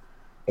room.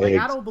 Like,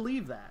 I don't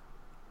believe that.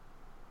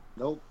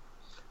 Nope.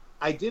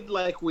 I did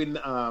like when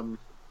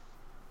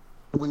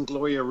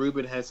Gloria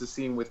Rubin has the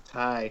scene with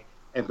Ty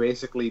and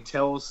basically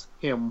tells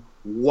him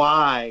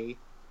why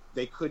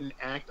they couldn't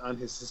act on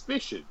his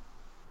suspicion.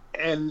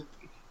 And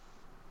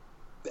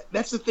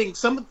that's the thing.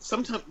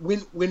 Sometimes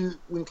when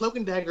Cloak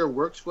and Dagger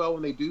works well,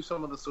 when they do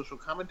some of the social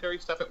commentary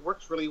stuff, it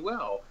works really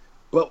well.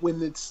 But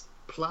when it's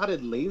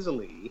plotted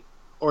lazily,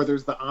 or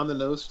there's the on the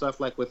nose stuff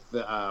like with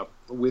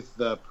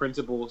the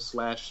principal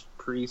 /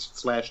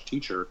 priest /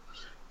 teacher,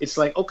 it's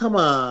like, oh, come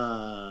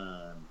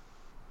on.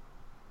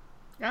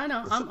 Yeah, I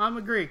know. I'm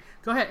agree.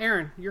 Go ahead,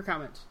 Aaron. Your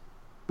comments.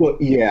 Well,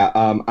 yeah,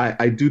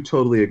 I do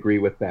totally agree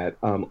with that.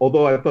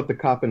 Although I thought the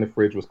cop in the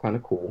fridge was kind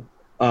of cool.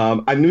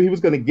 I knew he was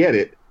going to get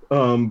it,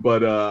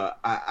 but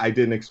I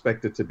didn't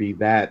expect it to be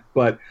that.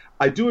 But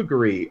I do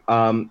agree.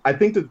 I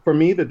think that for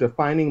me, the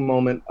defining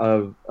moment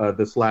of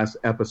this last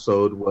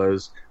episode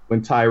was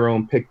when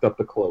Tyrone picked up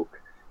the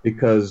cloak,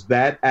 because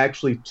that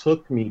actually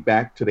took me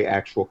back to the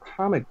actual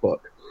comic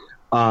book,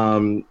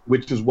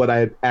 which is what I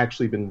had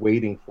actually been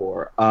waiting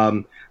for.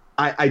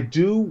 I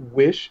do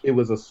wish it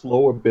was a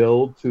slower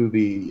build to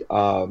the,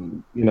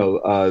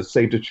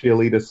 save the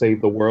cheerleader, save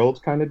the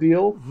world kind of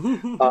deal.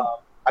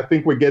 I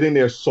think we're getting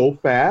there so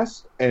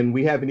fast, and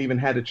we haven't even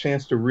had a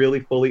chance to really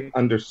fully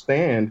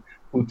understand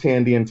who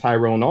Tandy and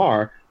Tyrone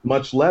are,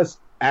 much less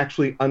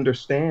actually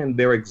understand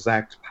their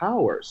exact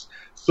powers.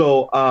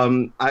 So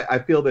I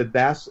feel that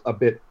that's a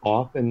bit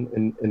off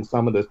in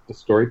some of the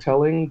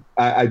storytelling.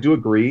 I do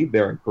agree.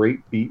 There are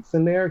great beats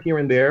in there, here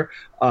and there.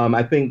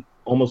 I think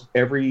almost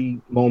every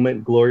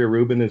moment Gloria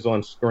Rubin is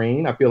on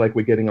screen, I feel like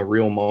we're getting a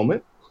real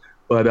moment.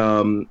 But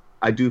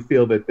I do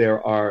feel that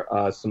there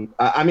are some.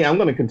 I mean, I'm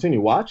going to continue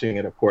watching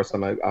it. Of course,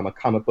 I'm a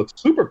comic book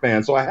super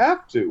fan, so I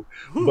have to.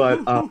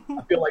 But I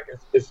feel like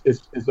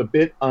it's a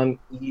bit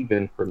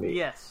uneven for me.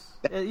 Yes,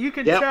 you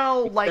can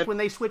tell like when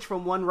they switch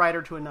from one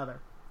writer to another.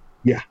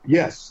 Yeah.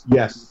 Yes.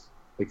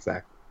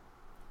 Exactly.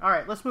 All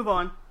right, let's move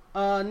on.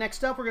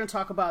 Next up, we're going to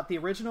talk about the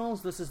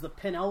originals. This is the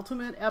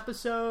penultimate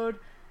episode.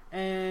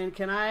 And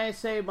can I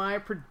say my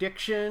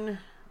prediction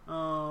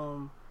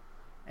and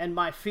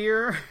my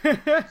fear?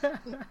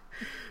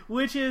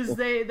 Which is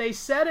they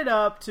set it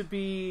up to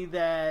be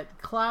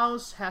that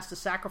Klaus has to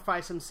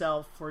sacrifice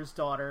himself for his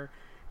daughter.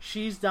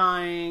 She's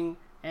dying,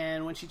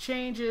 and when she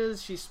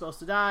changes, she's supposed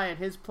to die, and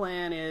his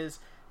plan is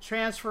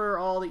transfer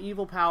all the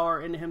evil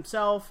power into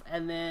himself,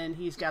 and then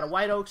he's got a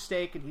white oak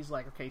stake, and he's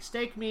like, okay,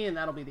 stake me, and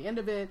that'll be the end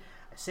of it.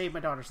 I saved my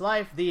daughter's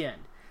life, the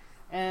end.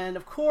 And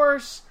of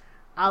course,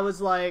 I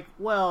was like,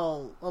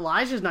 well,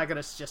 Elijah's not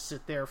going to just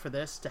sit there for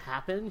this to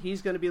happen.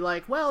 He's going to be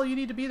like, well, you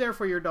need to be there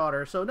for your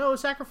daughter, so no,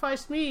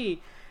 sacrifice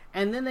me.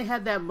 And then they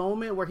had that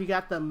moment where he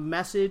got the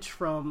message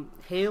from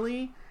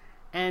Haley,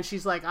 and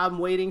she's like, I'm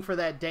waiting for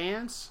that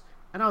dance.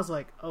 And I was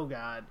like, oh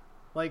God.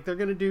 Like, they're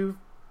going to do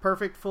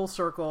perfect full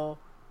circle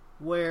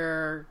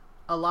where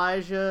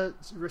Elijah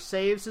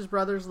saves his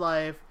brother's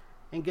life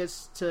and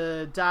gets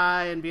to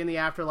die and be in the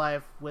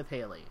afterlife with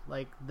Haley.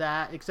 Like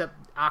that, except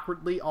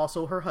awkwardly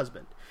also her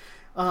husband.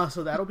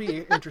 So that'll be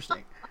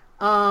interesting.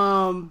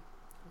 But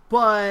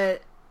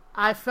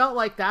I felt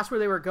like that's where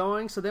they were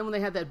going. So then when they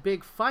had that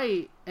big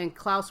fight and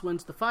Klaus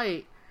wins the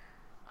fight,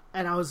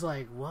 and I was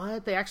like,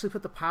 what? They actually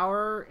put the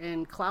power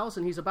in Klaus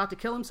and he's about to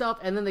kill himself,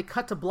 and then they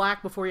cut to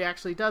black before he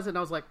actually does it, and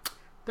I was like,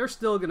 they're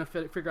still going to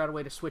figure out a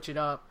way to switch it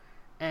up,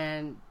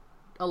 and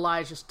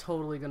Elijah's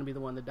totally going to be the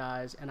one that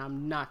dies, and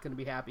I'm not going to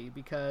be happy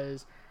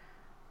because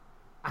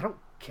I don't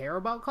care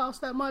about Klaus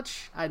that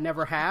much. I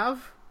never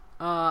have.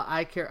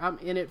 I care. I'm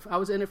in it. I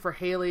was in it for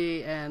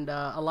Haley and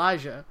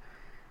Elijah,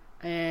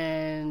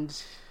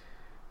 and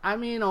I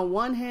mean, on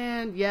one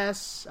hand,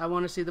 yes, I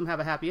want to see them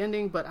have a happy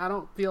ending, but I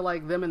don't feel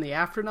like them in the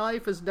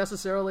afterlife is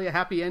necessarily a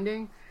happy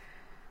ending.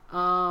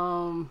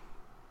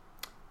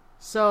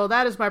 So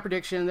that is my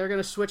prediction. They're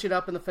going to switch it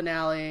up in the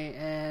finale,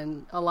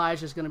 and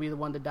Elijah's going to be the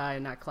one to die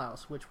and not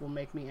Klaus, which will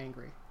make me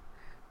angry.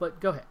 But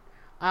go ahead.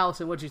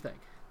 Allison, what'd you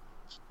think?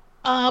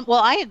 Well,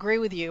 I agree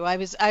with you. I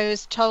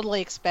was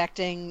totally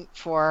expecting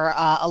for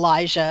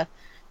Elijah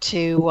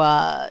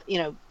to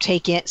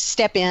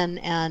step in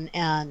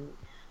and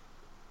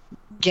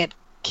get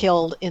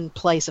killed in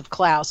place of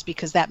Klaus,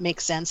 because that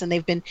makes sense, and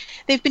they've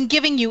been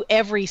giving you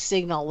every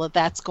signal that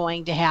that's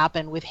going to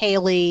happen, with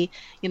Haley,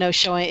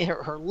 showing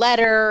her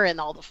letter and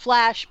all the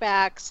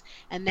flashbacks,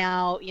 and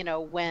now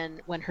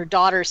when her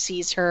daughter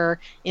sees her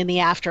in the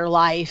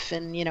afterlife,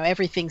 and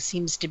everything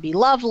seems to be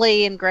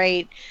lovely and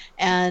great,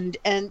 and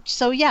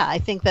so yeah, I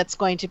think that's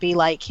going to be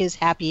like his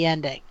happy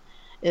ending,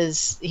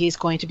 is he's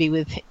going to be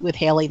with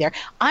Haley there.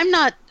 I'm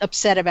not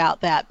upset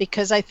about that,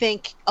 because I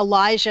think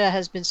Elijah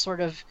has been sort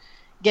of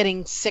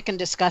getting sick and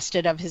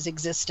disgusted of his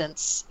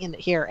existence in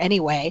here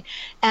anyway,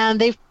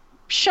 and they've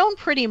shown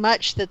pretty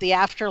much that the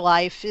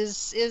afterlife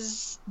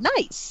is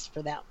nice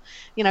for them.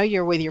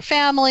 You're with your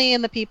family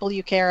and the people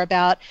you care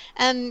about,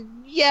 and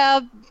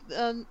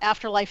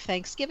afterlife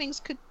Thanksgivings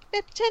could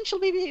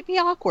potentially be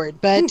awkward,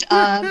 but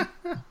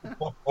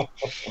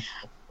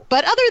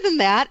but other than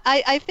that,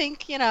 I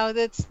think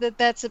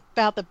that's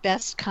about the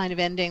best kind of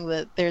ending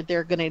that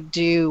they're going to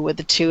do with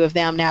the two of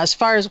them. Now, as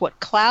far as what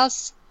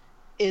Klaus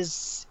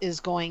is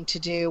going to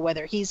do,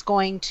 whether he's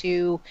going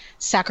to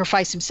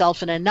sacrifice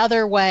himself in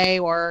another way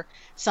or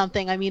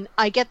something, I mean,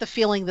 I get the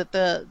feeling that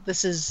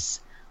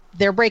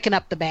they're breaking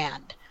up the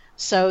band,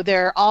 so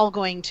they're all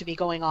going to be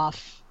going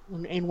off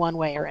in one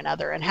way or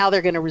another, and how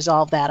they're going to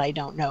resolve that, I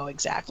don't know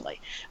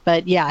exactly.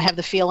 But yeah, I have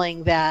the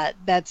feeling that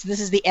this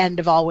is the end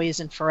of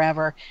Always and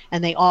Forever,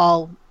 and they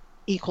all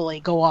equally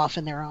go off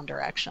in their own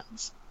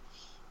directions.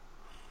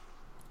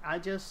 I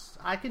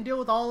can deal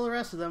with all the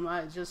rest of them.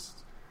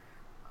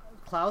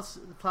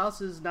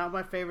 Klaus is not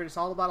my favorite. It's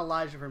all about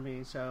Elijah for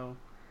me, so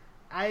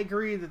I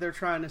agree that they're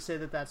trying to say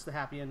that that's the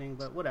happy ending,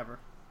 but whatever.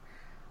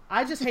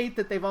 I just hate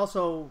that they've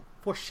also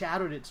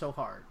foreshadowed it so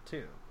hard,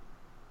 too.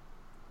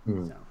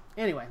 So,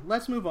 anyway,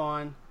 let's move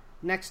on.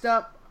 Next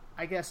up,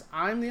 I guess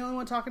I'm the only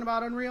one talking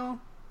about Unreal,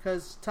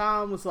 because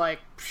Tom was like,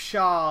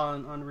 pshaw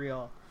on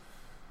Unreal.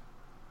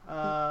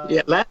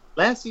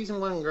 Last season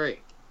wasn't great.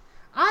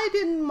 I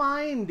didn't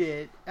mind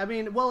it. I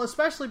mean, well,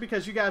 especially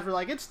because you guys were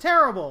like, it's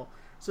terrible.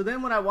 So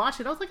then when I watched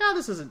it, I was like, oh,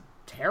 this isn't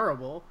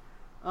terrible.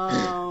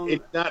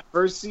 It's not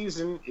first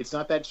season. It's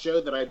not that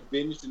show that I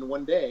binged in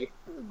one day.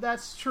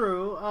 That's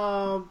true.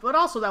 But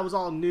also that was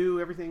all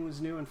new. Everything was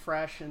new and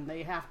fresh, and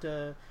they have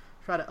to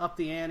try to up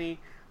the ante.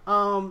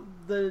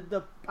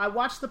 I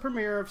watched the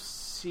premiere of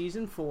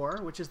season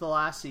 4, which is the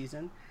last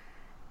season,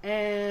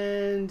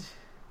 and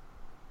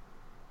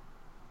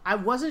I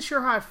wasn't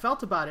sure how I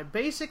felt about it.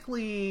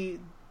 Basically,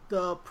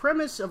 the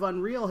premise of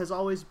Unreal has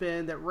always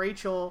been that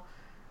Rachel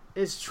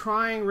is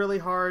trying really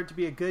hard to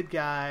be a good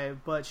guy,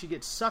 but she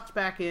gets sucked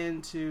back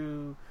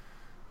into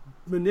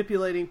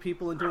manipulating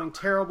people and doing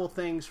terrible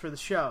things for the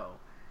show.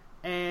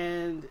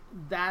 And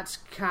that's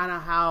kind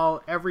of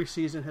how every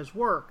season has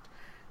worked.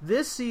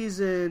 This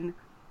season,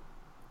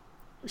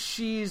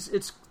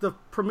 the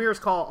premiere is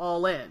called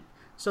All In.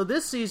 So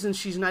this season,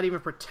 she's not even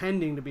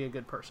pretending to be a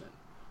good person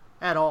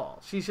at all.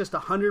 She's just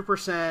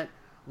 100%,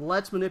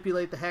 let's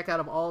manipulate the heck out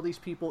of all these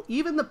people,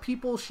 even the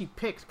people she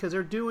picked, because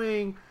they're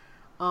doing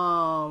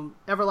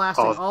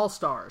Everlasting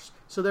All-Stars.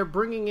 So they're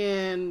bringing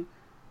in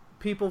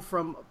people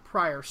from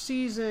prior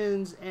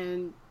seasons,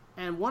 and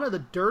one of the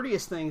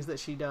dirtiest things that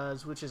she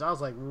does, which is, I was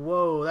like,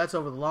 whoa, that's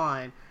over the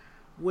line,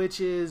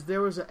 which is,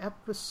 there was an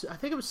episode, I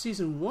think it was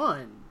season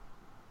 1,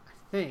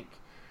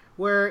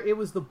 where it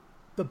was the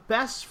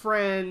best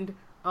friend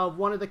of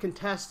one of the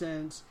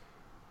contestants.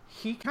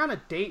 He kind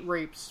of date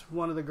rapes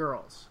one of the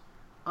girls.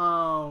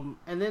 And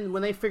then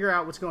when they figure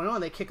out what's going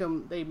on, they kick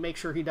him, they make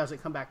sure he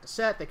doesn't come back to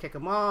set, they kick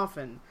him off,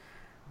 and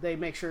they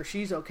make sure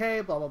she's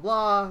okay, blah, blah,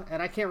 blah.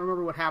 And I can't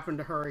remember what happened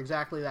to her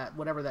exactly,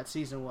 whatever that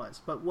season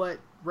was. But what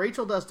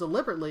Rachel does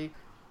deliberately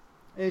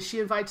is she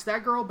invites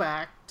that girl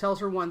back, tells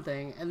her one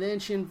thing, and then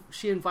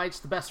she invites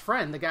the best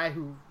friend, the guy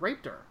who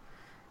raped her.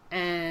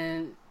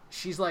 And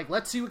she's like,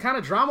 let's see what kind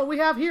of drama we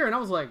have here. And I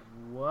was like,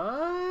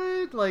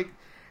 what?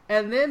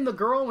 And then the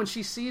girl, when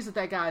she sees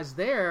that guy's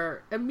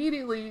there,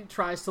 immediately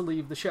tries to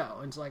leave the show.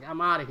 And it's like,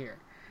 I'm out of here.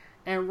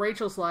 And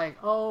Rachel's like,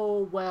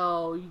 oh,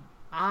 well,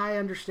 I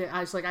understand. I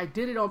was like, I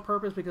did it on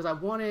purpose because I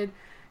wanted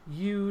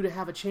you to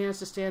have a chance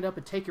to stand up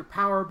and take your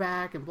power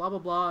back and blah, blah,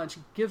 blah. And she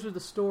gives her the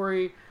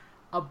story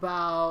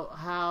about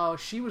how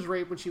she was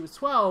raped when she was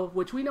 12,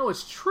 which we know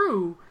is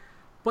true.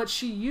 But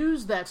she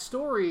used that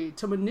story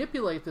to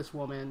manipulate this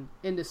woman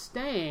into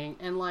staying,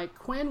 and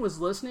Quinn was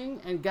listening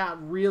and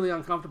got really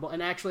uncomfortable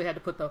and actually had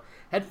to put the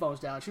headphones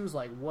down. She was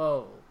like,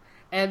 whoa.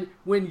 And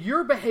when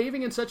you're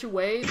behaving in such a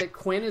way that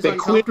Quinn is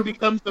uncomfortable... Quinn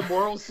becomes the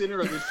moral center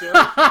of the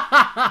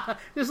show?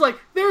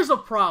 There's a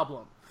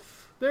problem.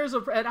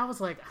 And I was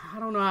like, I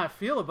don't know how I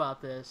feel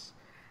about this.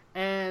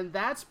 And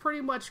that's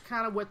pretty much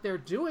kind of what they're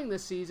doing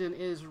this season,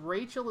 is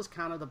Rachel is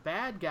kind of the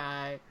bad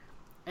guy,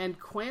 and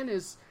Quinn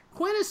is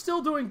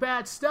still doing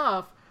bad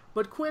stuff,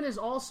 but Quinn is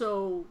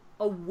also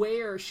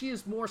aware. She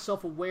is more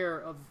self-aware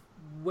of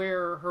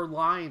where her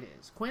line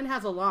is. Quinn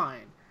has a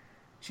line.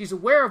 She's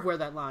aware of where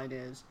that line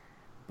is,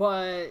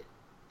 and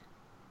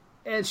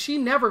she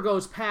never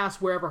goes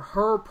past wherever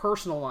her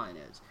personal line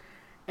is.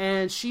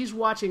 And she's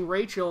watching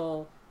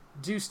Rachel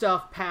do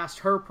stuff past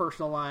her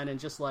personal line and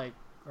just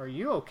are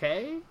you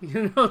okay?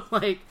 You know,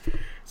 like,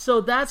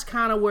 so that's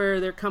kind of where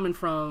they're coming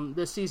from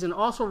this season.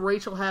 Also,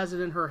 Rachel has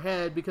it in her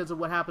head because of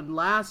what happened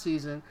last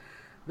season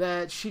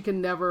that she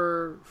can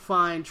never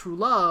find true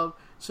love.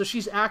 So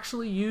she's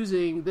actually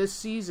using this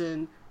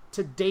season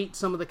to date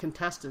some of the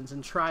contestants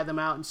and try them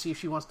out and see if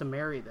she wants to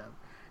marry them.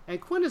 And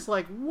Quinn is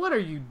like, what are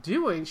you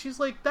doing? She's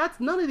like,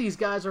 none of these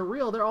guys are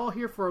real. They're all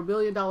here for $1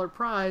 million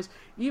prize.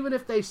 Even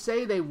if they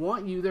say they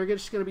want you, they're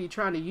just going to be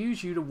trying to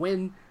use you to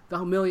win the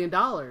 $1 million.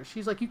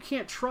 She's like, you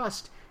can't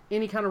trust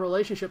any kind of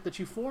relationship that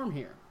you form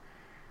here.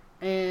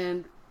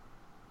 And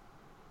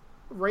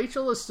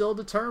Rachel is still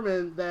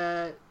determined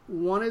that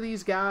one of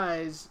these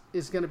guys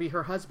is going to be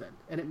her husband.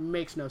 And it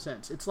makes no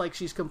sense. It's like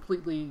she's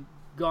completely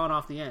gone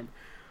off the end.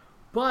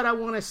 But I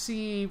want to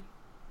see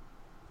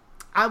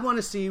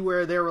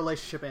where their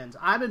relationship ends.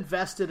 I'm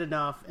invested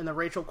enough in the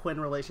Rachel Quinn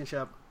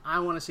relationship. I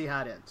want to see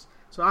how it ends.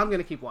 So I'm going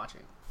to keep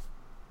watching.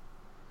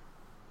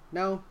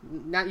 No?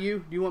 Not you?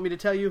 Do you want me to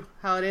tell you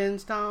how it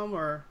ends, Tom?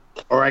 Or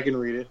I can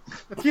read it.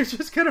 You're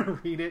just going to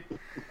read it.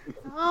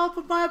 Oh,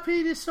 but my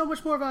opinion is so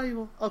much more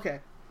valuable. Okay.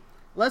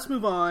 Let's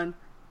move on.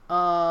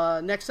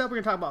 Next up, we're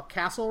going to talk about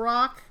Castle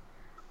Rock.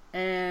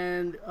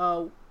 And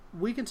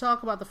we can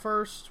talk about the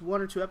first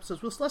one or two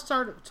episodes. Let's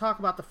talk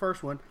about the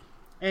first one.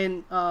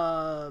 And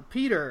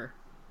Peter,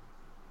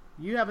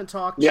 you haven't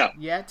talked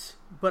yet,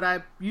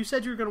 but you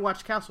said you were going to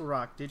watch Castle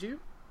Rock. Did you?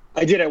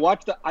 I did. I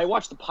watched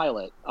the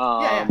pilot.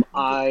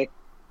 I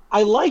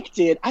liked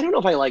it. I don't know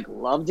if I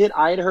loved it.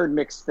 I had heard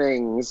mixed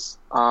things.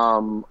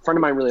 A friend of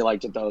mine really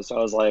liked it though, so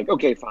I was like,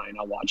 okay, fine,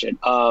 I'll watch it.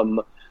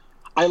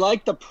 I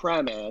like the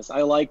premise.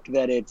 I like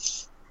that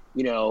it's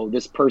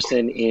this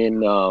person in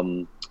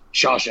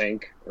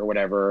Shawshank or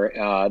whatever.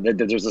 That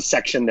there's a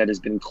section that has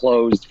been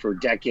closed for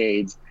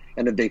decades.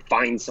 And that they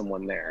find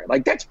someone there.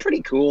 Like, that's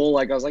pretty cool.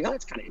 Like, I was like, oh,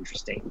 that's kind of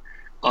interesting.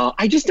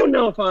 I just don't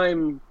know if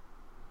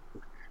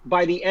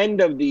by the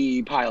end of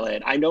the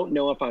pilot, I don't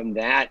know if I'm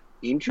that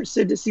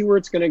interested to see where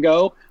it's going to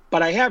go.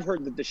 But I have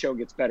heard that the show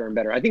gets better and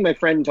better. I think my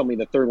friend told me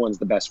the third one's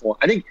the best one.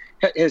 I think,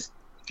 has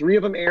 3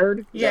 of them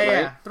aired?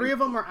 Yeah, right? 3 of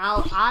them are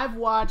out. I've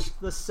watched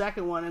the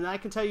second one, and I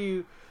can tell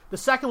you the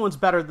second one's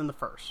better than the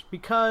first.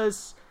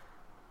 Because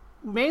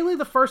mainly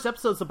the first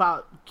episode's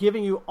about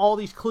giving you all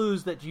these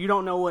clues that you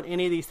don't know what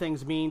any of these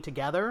things mean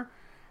together.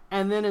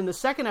 And then in the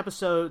second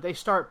episode, they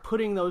start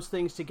putting those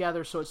things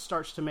together so it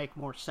starts to make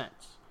more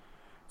sense.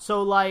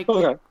 So, like,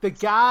 the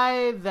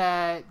guy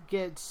that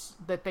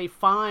they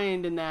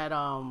find in that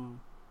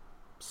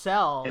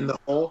cell... In the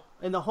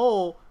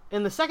hole?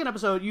 In the second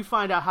episode, you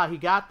find out how he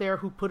got there,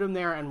 who put him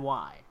there, and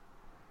why.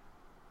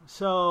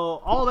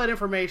 So, all that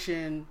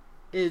information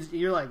is...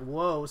 You're like,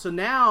 whoa. So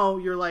now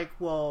you're like,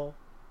 well...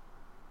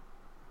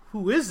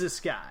 Who is this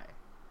guy?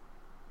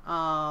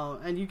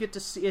 And you get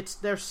to see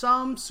there's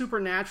some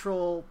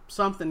supernatural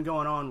something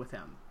going on with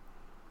him.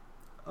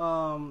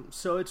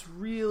 So it's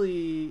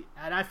really,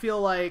 and I feel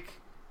like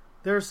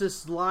there's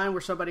this line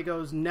where somebody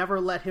goes, "Never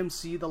let him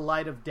see the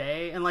light of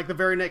day," and like the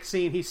very next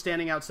scene, he's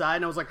standing outside,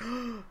 and I was like,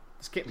 oh,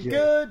 "This can't be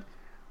good."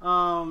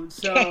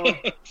 So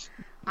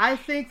I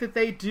think that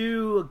they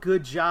do a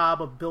good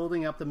job of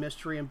building up the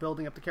mystery and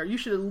building up the character. You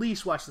should at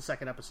least watch the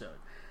second episode.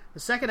 The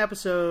second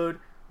episode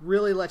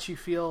really lets you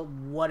feel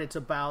what it's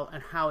about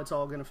and how it's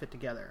all going to fit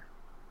together.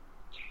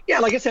 Yeah,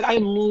 like I said,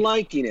 I'm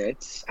liking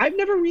it. I've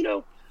never,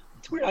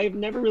 it's weird. I've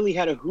never really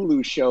had a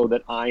Hulu show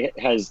that I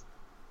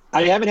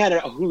haven't had a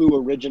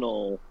Hulu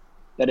original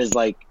that has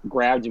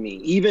grabbed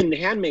me. Even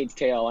Handmaid's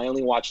Tale, I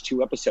only watched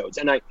 2 episodes,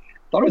 and I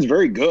thought it was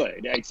very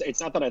good.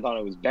 It's not that I thought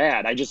it was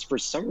bad. I just, for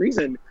some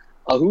reason,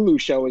 a Hulu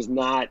show is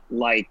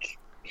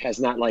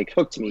has not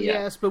hooked me yet.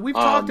 Yes, but we've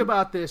talked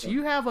about this.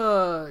 You have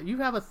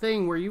a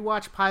thing where you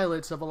watch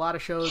pilots of a lot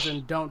of shows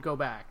and don't go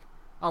back.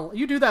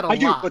 You do that a lot.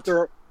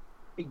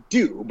 I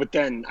do, but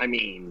then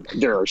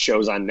there are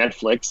shows on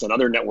Netflix and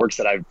other networks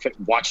that I've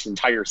watched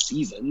entire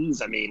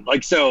seasons.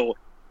 So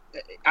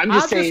I'm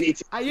just saying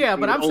it's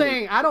but I'm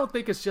saying I don't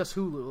think it's just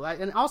Hulu.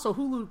 And also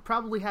Hulu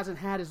probably hasn't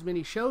had as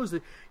many shows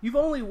that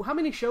how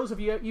many shows have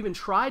you even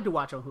tried to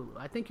watch on Hulu?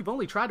 I think you've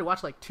only tried to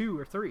watch 2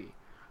 or 3.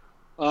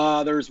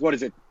 There's, what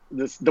is it?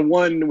 The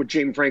one with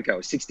James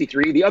Franco,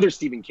 63, the other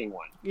Stephen King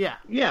one. Yeah.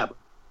 Yeah.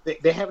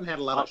 They haven't had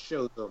a lot of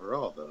shows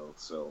overall, though,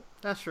 so.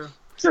 That's true.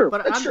 True,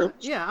 but that's true.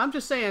 Yeah, I'm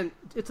just saying,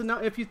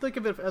 if you think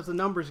of it as a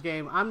numbers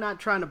game, I'm not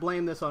trying to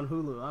blame this on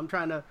Hulu. I'm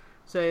trying to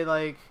say,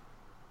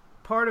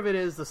 part of it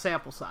is the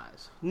sample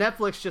size.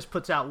 Netflix just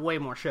puts out way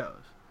more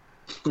shows.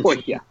 Well,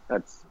 yeah,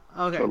 that's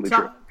totally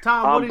true.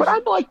 Tom,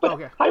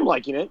 I'm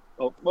liking it.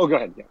 Oh, go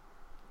ahead. Yeah.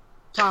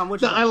 Tom,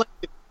 I like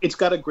it. It's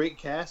got a great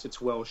cast.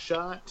 It's well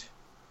shot.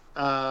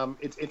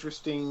 It's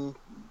interesting,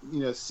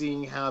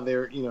 seeing how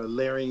they're,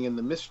 layering in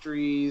the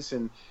mysteries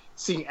and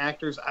seeing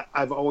actors.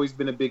 I've always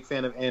been a big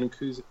fan of Ann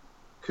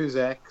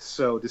Cusack,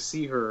 so to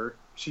see her,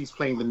 she's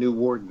playing the new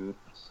warden.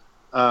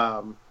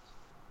 I'm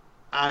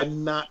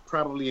not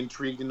probably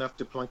intrigued enough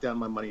to plunk down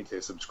my money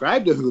to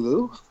subscribe to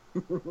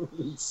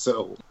Hulu.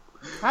 So,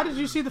 how did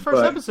you see the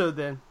first episode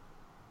then?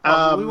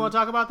 Do we want to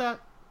talk about that?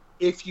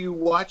 If you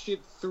watch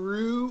it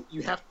through,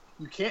 you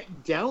you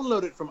can't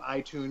download it from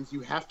iTunes.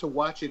 You have to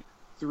watch it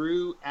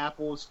through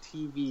Apple's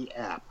TV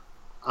app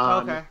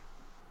on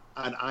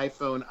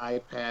iPhone,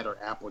 iPad, or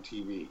Apple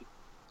TV.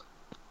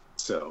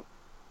 So,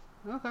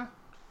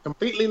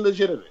 completely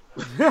legitimate.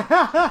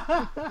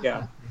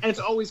 Yeah, and it's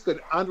always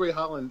good. Andre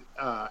Holland,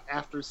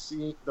 after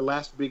seeing the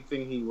last big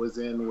thing he was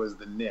in was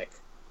The Nick,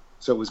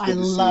 so it was good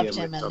to see him. I loved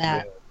him in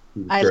that.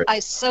 I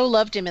so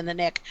loved him in The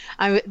Nick.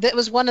 That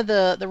was one of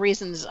the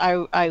reasons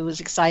I was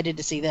excited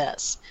to see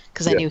this,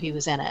 because I knew he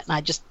was in it, and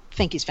I just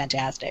think he's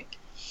fantastic.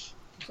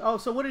 Oh,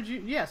 so what did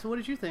you? Yeah, so what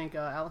did you think,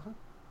 Allison?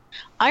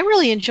 I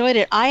really enjoyed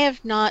it. I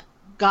have not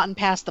gotten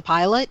past the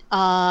pilot.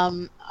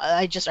 I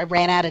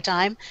ran out of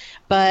time,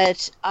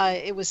 but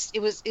it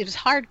was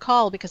hard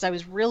call because I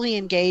was really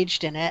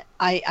engaged in it.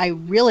 I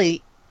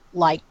really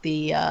liked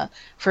the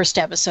first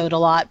episode a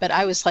lot, but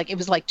it was like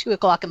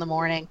 2:00 in the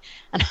morning,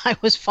 and I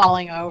was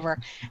falling over,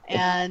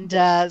 and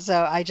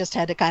so I just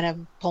had to kind of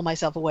pull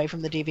myself away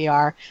from the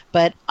DVR.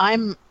 But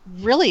I'm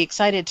really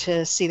excited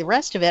to see the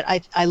rest of it.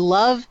 I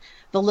love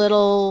the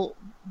little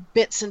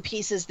bits and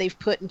pieces they've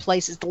put in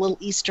places, the little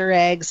Easter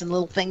eggs and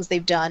little things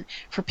they've done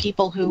for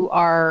people who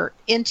are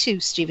into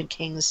Stephen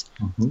King's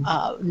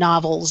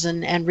novels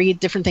and read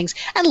different things,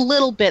 and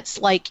little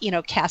bits like,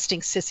 casting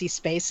Sissy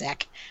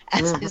Spacek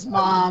as his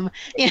mom.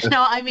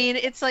 I mean,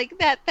 it's like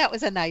that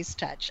was a nice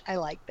touch. I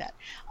like that.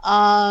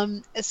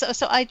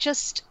 So I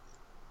just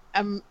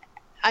I'm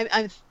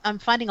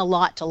finding a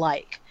lot to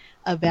like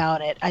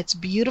about it. It's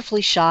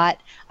beautifully shot.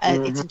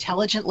 It's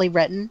intelligently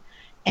written.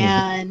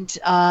 And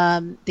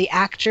the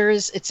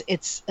actors,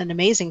 it's an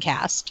amazing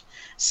cast.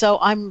 So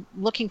I'm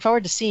looking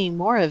forward to seeing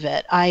more of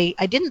it. I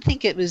didn't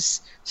think it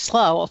was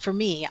slow for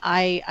me.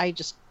 I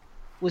just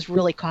was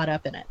really caught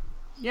up in it.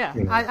 Yeah,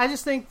 I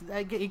just think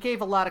it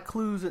gave a lot of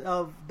clues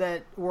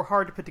that were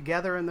hard to put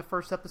together in the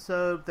first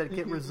episode that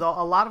get resolved.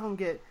 A lot of them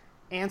get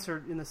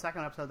answered in the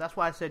second episode. That's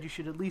why I said you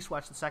should at least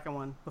watch the second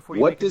one before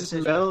you. What does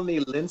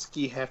Melanie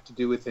Linsky have to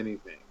do with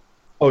anything?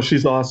 Oh,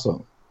 she's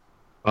awesome.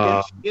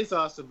 Yeah, she is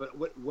awesome, but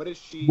what is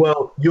she?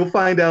 Well, you'll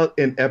find out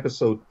in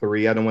episode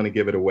 3. I don't want to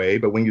give it away,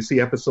 but when you see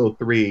episode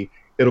 3,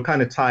 it'll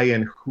kind of tie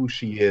in who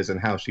she is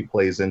and how she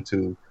plays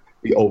into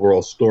the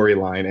overall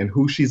storyline and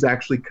who she's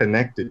actually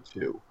connected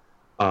to,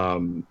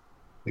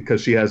 because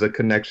she has a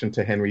connection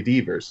to Henry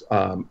Devers,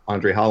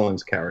 Andre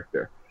Holland's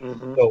character.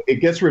 So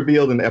it gets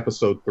revealed in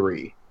episode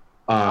 3.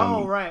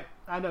 Right,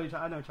 I know you're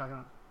talking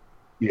about.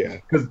 Yeah,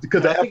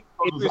 because I think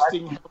it's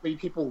interesting how many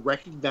people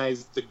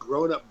recognize the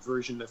grown-up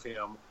version of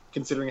him,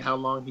 considering how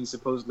long he's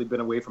supposedly been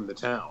away from the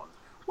town.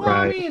 Well,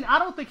 right. I mean, I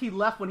don't think he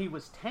left when he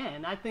was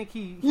 10. I think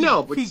he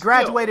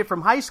graduated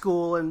from high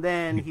school and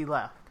then he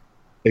left.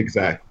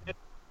 Exactly.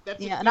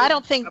 And I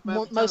don't think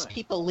most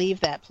people leave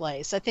that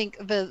place. I think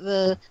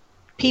the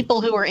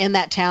people who are in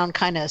that town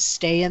kind of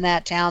stay in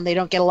that town. They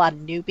don't get a lot of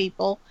new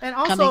people. And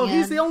also,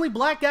 he's the only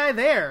black guy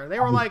there.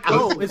 They were like,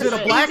 "Oh, is it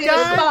a black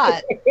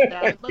guy?"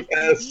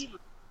 Yes.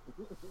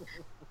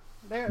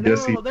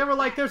 They were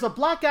like, "There's a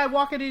black guy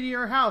walking into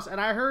your house, and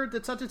I heard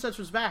that such and such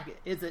was back.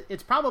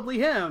 It's probably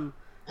him."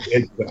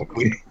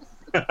 Exactly.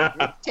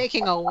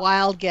 Taking a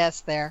wild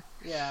guess there.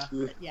 Yeah.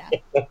 Yeah.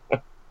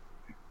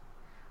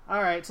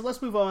 All right, so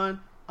let's move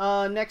on.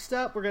 Next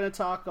up, we're going to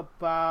talk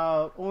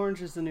about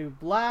Orange is the New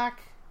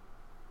Black.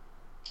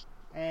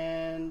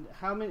 And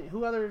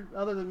who other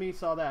than me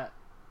saw that?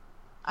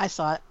 I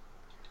saw it.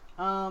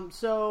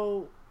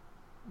 So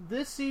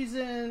this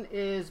season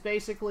is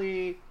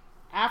basically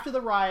after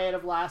the riot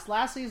of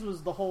last season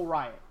was the whole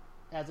riot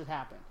as it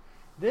happened.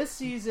 This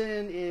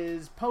season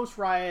is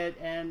post-riot,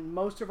 and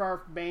most of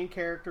our main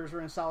characters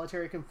are in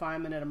solitary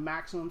confinement at a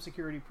maximum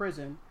security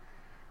prison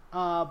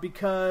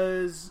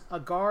because a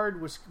guard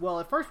was... Well,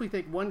 at first we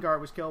think one guard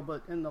was killed,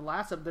 but in the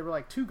last episode, there were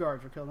like 2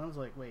 guards were killed. And I was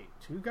like, wait,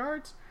 2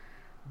 guards?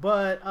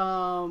 But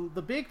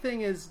the big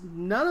thing is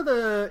none of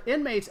the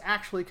inmates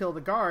actually kill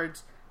the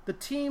guards. The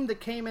team that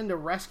came in to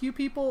rescue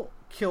people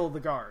killed the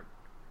guard.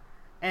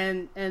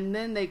 And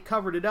then they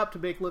covered it up to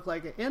make it look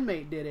like an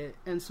inmate did it.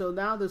 And so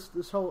now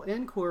this whole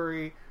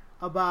inquiry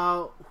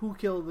about who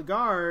killed the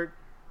guard,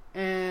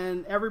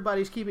 and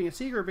everybody's keeping a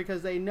secret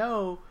because they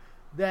know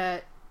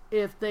that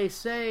if they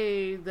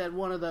say that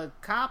one of the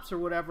cops or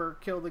whatever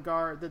killed the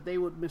guard, that they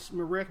would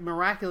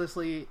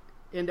miraculously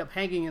end up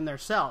hanging in their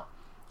cell.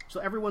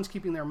 So everyone's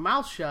keeping their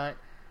mouth shut,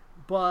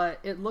 but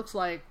it looks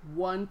like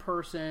one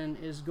person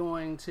is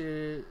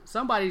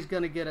somebody's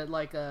going to get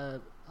a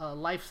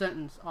life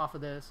sentence off of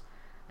this.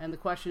 And the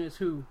question is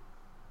who?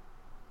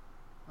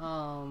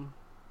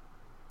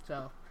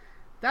 So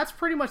that's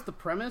pretty much the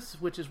premise,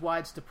 which is why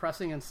it's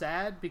depressing and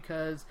sad,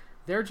 because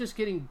they're just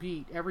getting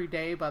beat every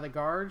day by the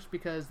guards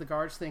because the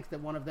guards think that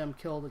one of them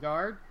killed the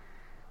guard.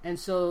 And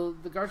so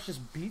the guards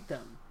just beat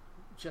them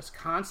just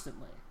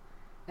constantly.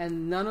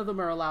 And none of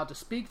them are allowed to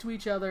speak to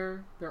each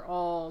other. They're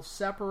all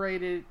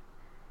separated.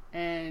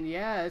 And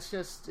yeah,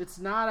 it's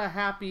not a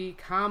happy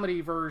comedy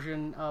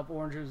version of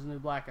Orange is the New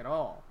Black at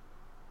all.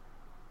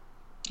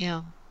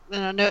 Yeah.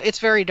 No, it's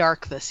very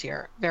dark this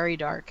year. Very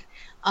dark.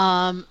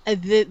 I'm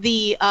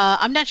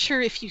not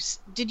sure if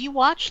did you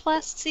watch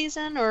last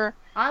season, or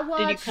I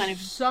watched did you kind of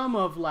some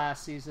of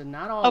last season,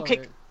 not all of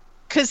it.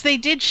 Because they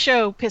did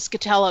show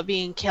Piscatella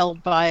being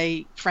killed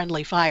by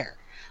friendly fire.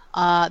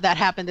 That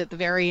happened at the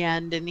very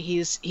end, and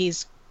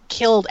he's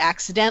killed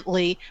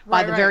accidentally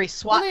by the very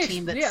SWAT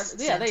team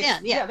that's sent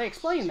in. Yeah, they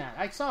explained that.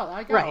 I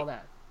got all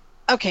that.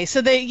 Okay,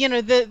 so they,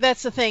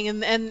 that's the thing,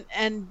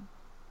 and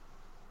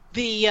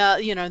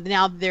the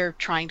now they're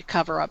trying to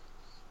cover up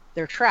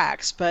their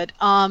tracks. But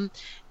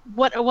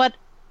what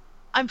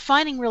I'm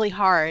finding really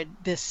hard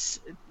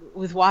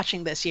with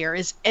watching this year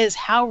is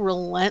how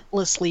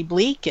relentlessly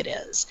bleak it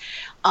is.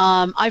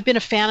 I've been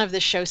a fan of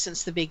this show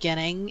since the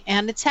beginning,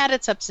 and it's had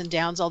its ups and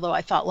downs, although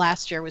I thought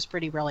last year was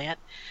pretty brilliant.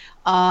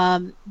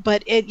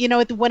 But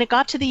when it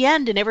got to the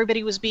end and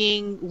everybody was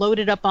being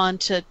loaded up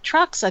onto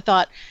trucks, I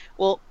thought,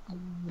 well,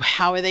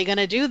 how are they going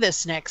to do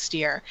this next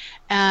year?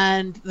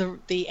 And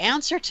the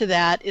answer to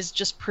that is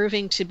just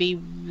proving to be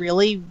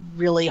really,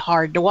 really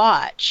hard to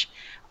watch.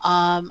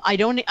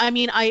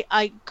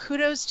 I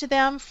kudos to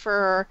them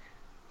for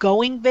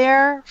going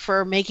there,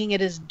 for making it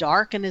as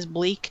dark and as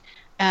bleak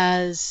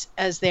as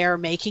they're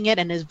making it,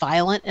 and as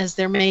violent as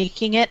they're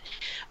making it.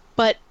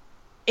 But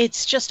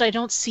it's just, I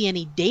don't see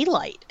any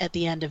daylight at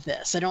the end of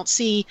this. I don't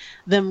see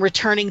them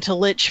returning to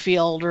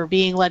Litchfield or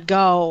being let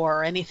go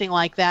or anything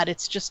like that.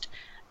 It's just,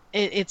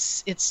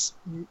 it's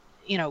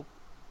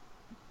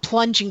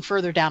plunging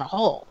further down a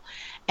hole.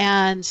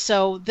 And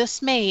so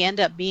this may end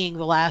up being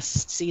the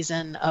last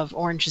season of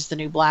Orange is the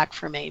New Black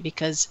for me,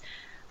 because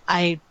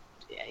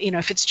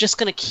if it's just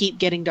going to keep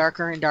getting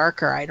darker and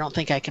darker, I don't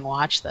think I can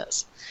watch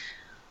this.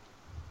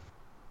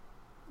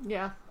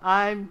 Yeah,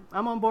 I'm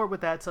on board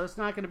with that. So it's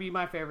not going to be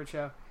my favorite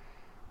show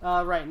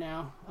right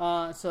now.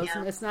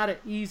 It's not an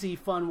easy,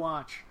 fun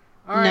watch.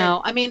 All right.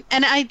 No,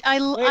 and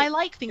I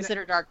like things that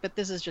are dark, but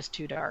this is just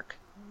too dark.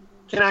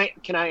 Can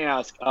I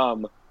ask?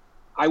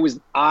 I was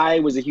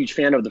a huge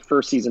fan of the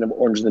first season of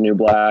Orange is the New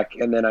Black,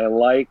 and then I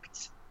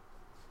liked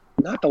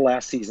not the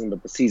last season,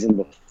 but the season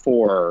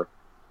before.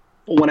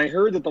 But when I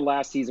heard that the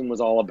last season was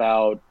all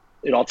about,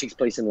 it all takes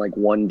place in like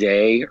one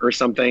day or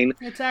something.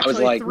 It's actually I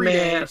was like, 3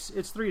 days.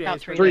 It's 3 days.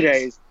 About 3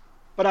 days.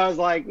 But I was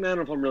like, man, I don't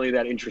know if I'm really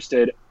that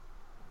interested.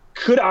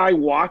 Could I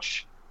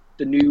watch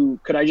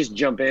could I just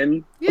jump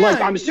in? Yeah,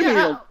 like, I'm assuming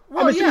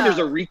there's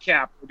a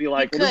recap. It'll be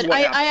like, well,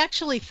 I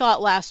actually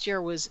thought last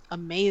year was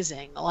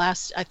amazing. I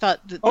thought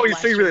that. Oh,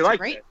 so you really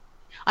liked it?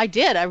 I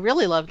did. I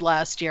really loved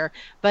last year,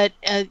 but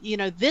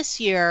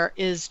this year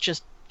is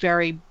just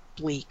very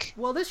bleak.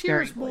 Well, this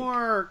year is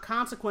more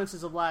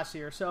consequences of last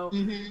year, so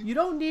you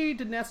don't need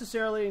to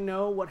necessarily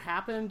know what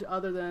happened,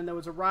 other than there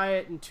was a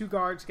riot and 2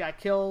 guards got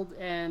killed,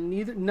 and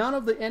none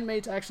of the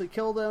inmates actually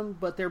killed them,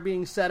 but they're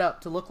being set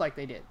up to look like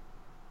they did.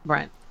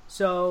 Right.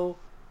 So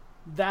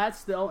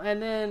that's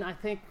and then I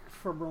think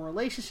from a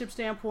relationship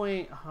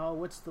standpoint,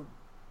 what's the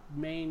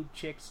main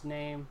chick's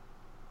name?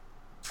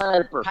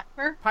 Piper.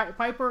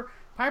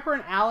 Piper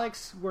and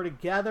Alex were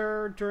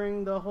together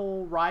during the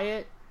whole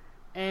riot,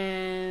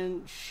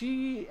 and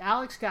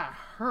Alex got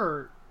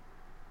hurt,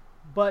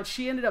 but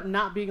she ended up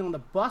not being on the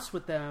bus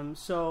with them.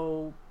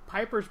 So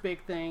Piper's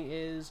big thing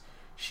is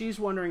she's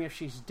wondering if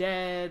she's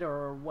dead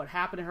or what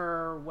happened to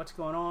her, what's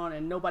going on,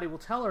 and nobody will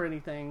tell her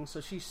anything,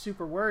 so she's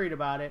super worried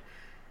about it,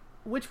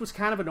 which was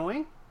kind of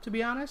annoying, to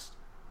be honest.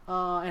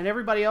 And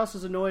everybody else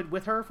is annoyed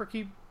with her for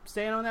keep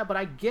staying on that, but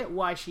I get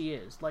why she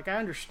is. Like, I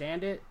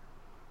understand it.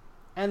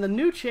 And the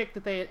new chick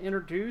that they had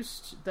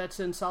introduced that's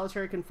in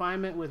solitary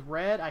confinement with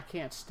Red, I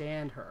can't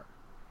stand her.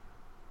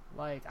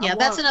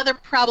 That's another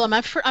problem.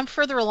 I'm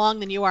further along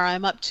than you are.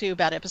 I'm up to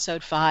about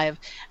episode 5,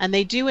 and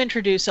they do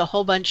introduce a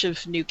whole bunch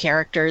of new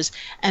characters,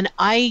 and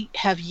I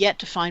have yet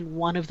to find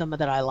one of them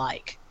that I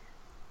like.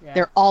 Yeah.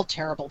 They're all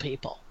terrible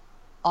people,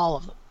 all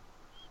of them.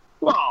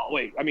 Well,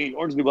 wait. I mean,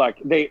 Orange is the New Black.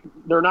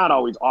 They're not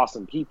always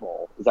awesome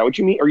people. Is that what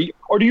you mean?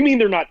 Or do you mean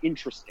they're not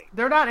interesting?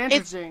 They're not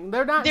interesting.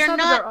 They're not.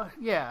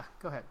 Yeah.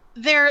 Go ahead.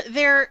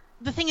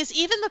 The thing is,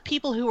 even the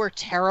people who are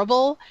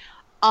terrible,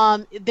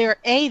 they're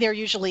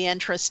usually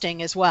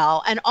interesting as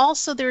well, and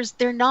also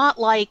they're not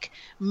like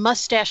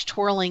mustache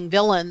twirling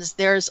villains.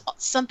 There's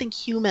something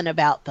human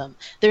about them.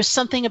 There's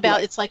something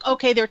about it's like,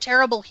 okay, they're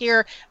terrible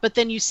here, but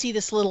then you see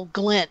this little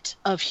glint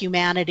of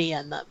humanity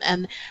in them,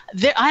 and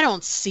I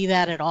don't see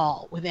that at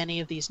all with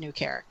any of these new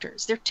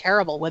characters. They're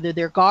terrible, whether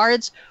they're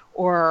guards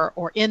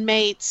or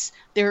inmates.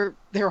 They're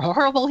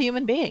horrible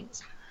human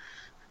beings.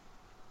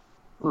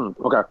 Okay,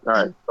 all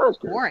right. That's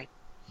boring.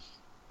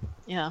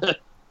 Yeah.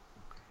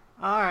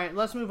 All right,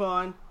 let's move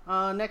on.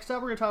 Next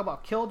up, we're going to talk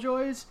about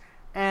Killjoys,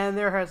 and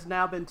there has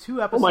now been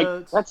 2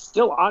 episodes. That's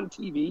still on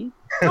TV?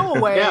 Go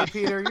away,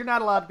 Peter. You're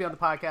not allowed to be on the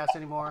podcast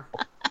anymore.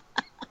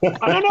 I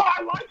don't know.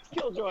 I liked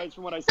Killjoys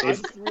from what I saw. I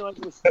just didn't realize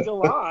it was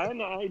still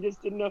on. I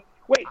just didn't know.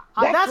 Wait,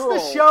 that's the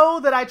show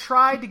that I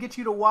tried to get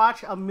you to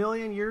watch a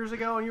million years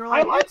ago, and you were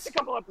like, I liked a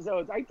couple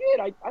episodes. I did.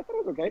 I thought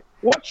it was okay.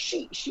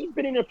 She's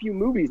been in a few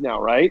movies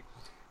now, right?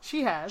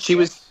 She has. She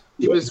was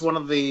one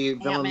of the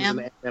villains in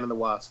the Ant-Man and the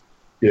Wasp.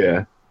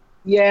 Yeah.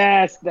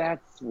 Yes,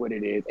 that's what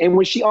it is. And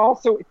is she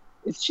also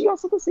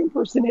the same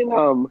person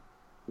in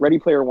Ready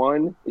Player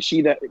One? Is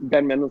she that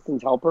Ben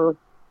Mendelsohn's helper?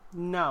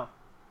 No.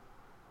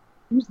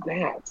 Who's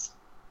that? Is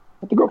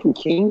that the girl from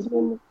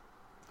Kingsman?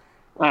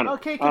 I don't know.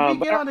 Okay, can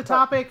we get on the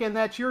topic and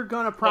that you're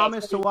going to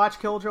promise to watch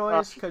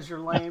Killjoys because you're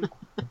lame?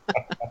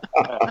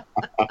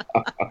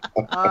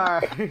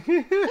 Alright.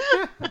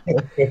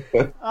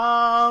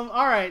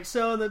 Alright,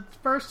 so the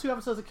first 2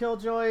 episodes of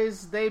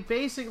Killjoys, they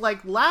basically,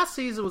 like, last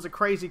season was a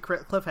crazy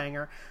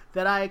cliffhanger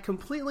that I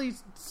completely,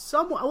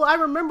 I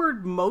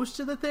remembered most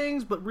of the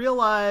things, but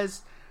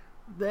realized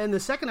in the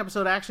second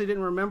episode I actually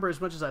didn't remember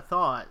as much as I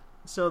thought.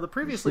 So the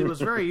previously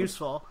was very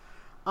useful.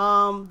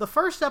 The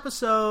first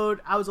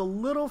episode, I was a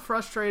little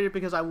frustrated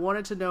because I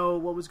wanted to know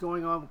what was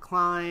going on with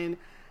Klein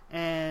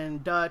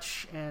and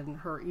Dutch and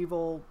her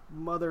evil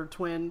mother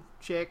twin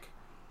chick.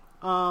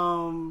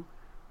 And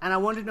I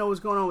wanted to know what was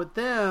going on with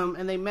them,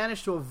 and they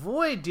managed to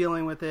avoid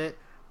dealing with it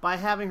by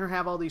having her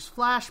have all these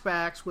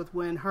flashbacks with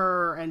when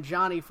her and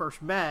Johnny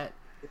first met.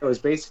 It was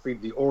basically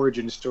the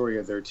origin story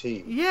of their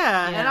team.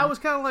 Yeah, and I was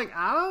kind of like,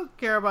 I don't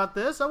care about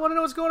this. I want to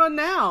know what's going on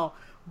now.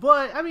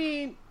 But, I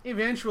mean,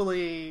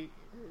 eventually,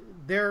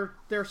 they're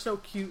so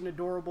cute and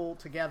adorable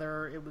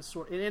together.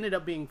 It ended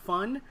up being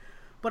fun.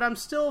 But I'm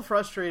still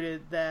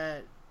frustrated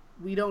that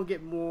we don't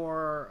get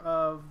more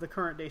of the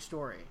current day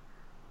story.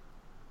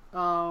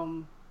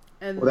 And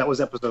that was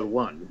episode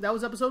 1. That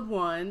was episode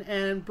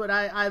 1, but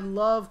I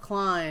love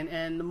Klein,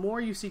 and the more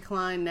you see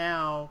Klein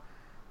now,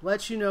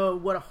 lets you know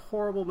what a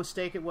horrible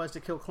mistake it was to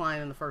kill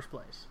Klein in the first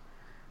place.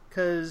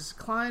 Because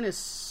Klein is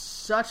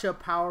such a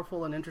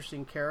powerful and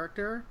interesting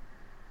character.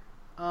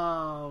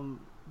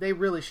 They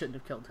really shouldn't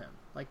have killed him.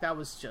 Like, that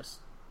was just...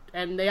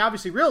 And they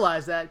obviously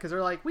realized that, because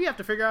they're like, we have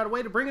to figure out a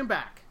way to bring him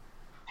back.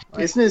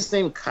 Like, isn't his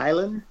name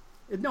Kylan?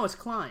 No, it's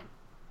Klein.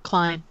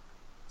 Klein.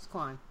 It's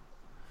Klein.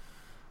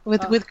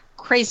 With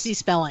crazy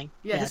spelling.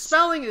 Yeah, yes.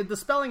 The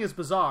spelling is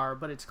bizarre,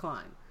 but it's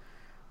Klein.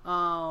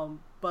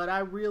 But I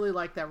really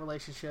like that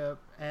relationship,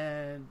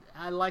 and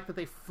I like that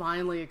they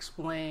finally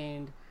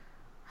explained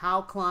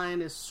how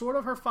Klein is sort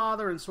of her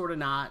father and sort of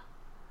not.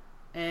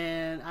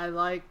 And I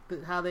like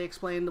how they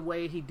explained the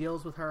way he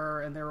deals with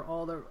her, and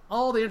all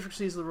the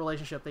intricacies of the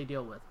relationship they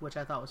deal with, which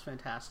I thought was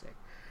fantastic.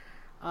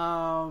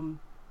 And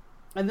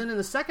then in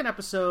the second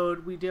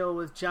episode, we deal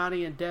with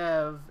Johnny and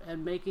Dev,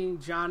 and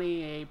making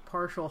Johnny a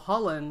partial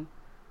Hullen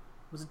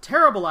was a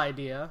terrible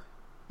idea.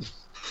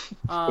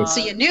 So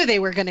you knew they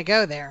were going to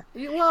go there.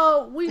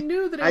 Well, we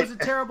knew that it was a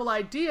terrible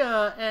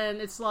idea, and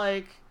it's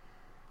like,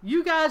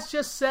 you guys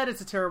just said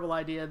it's a terrible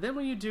idea. Then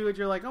when you do it,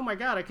 you're like, oh my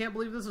god, I can't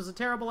believe this was a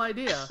terrible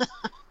idea.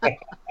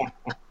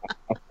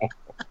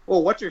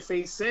 Well,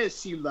 What's-Her-Face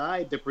says she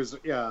lied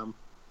to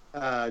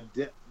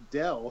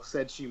Dell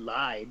said she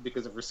lied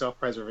because of her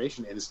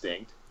self-preservation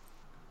instinct.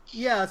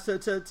 Yeah, so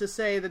to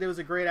say that it was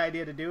a great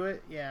idea to do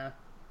it, yeah.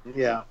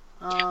 Yeah.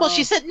 Well,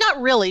 she said,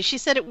 not really. She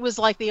said it was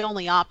like the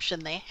only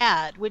option they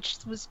had, which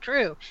was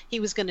true.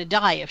 He was going to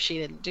die if she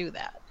didn't do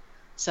that.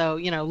 So,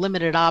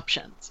 limited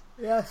options.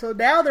 Yeah, so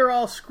now they're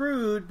all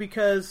screwed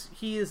because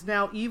he is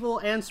now evil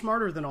and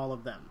smarter than all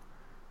of them.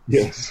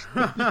 Yes.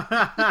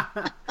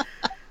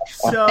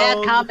 So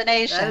bad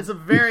combination. That is a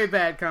very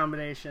bad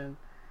combination.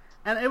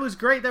 And it was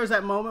great. There was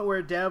that moment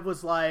where Dev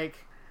was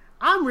like,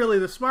 I'm really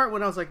the smart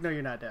one. I was like, no,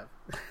 you're not, Dev.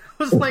 I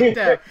was like,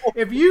 Dev,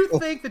 if you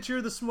think that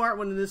you're the smart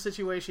one in this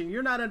situation,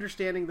 you're not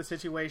understanding the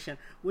situation,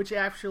 which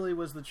actually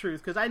was the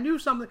truth. Because I knew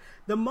something.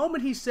 The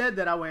moment he said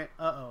that, I went,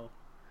 uh-oh.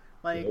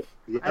 Like,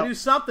 yep. I knew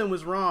something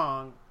was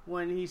wrong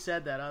when he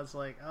said that. I was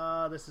like,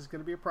 this is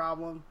going to be a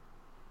problem.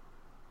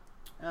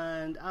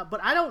 And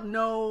but I don't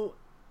know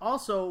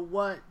also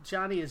what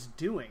Johnny is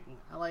doing.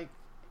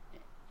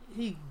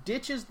 He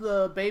ditches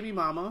the baby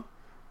mama,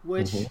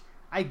 which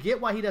I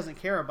get why he doesn't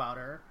care about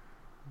her,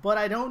 but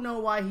I don't know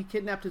why he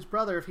kidnapped his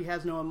brother if he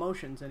has no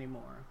emotions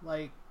anymore.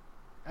 Like,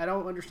 I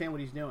don't understand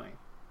what he's doing.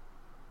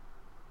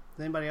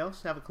 Does anybody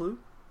else have a clue?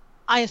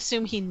 I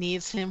assume he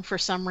needs him for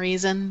some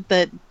reason,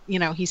 that,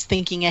 he's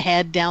thinking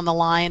ahead down the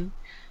line.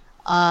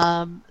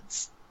 I'm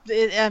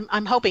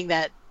hoping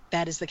that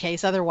is the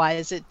case.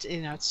 Otherwise,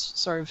 it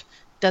sort of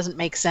doesn't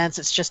make sense.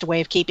 It's just a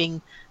way of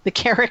keeping the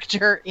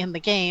character in the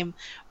game.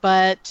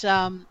 But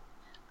I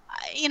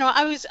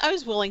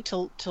was willing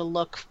to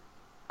look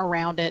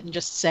around it and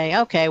just say,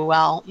 okay,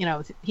 well,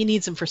 he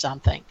needs him for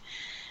something.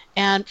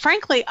 And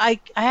frankly, I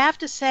have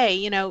to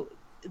say, the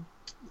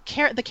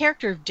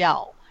character of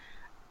Dell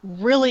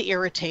really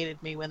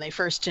irritated me when they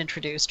first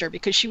introduced her,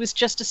 because she was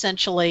just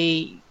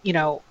essentially,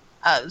 a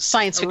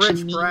science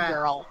fiction mean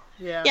girl.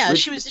 Yeah,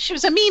 she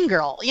was a mean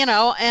girl,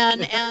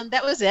 and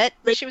that was it.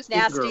 She was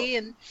nasty,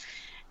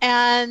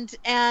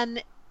 and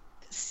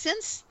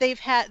since they've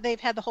had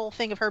the whole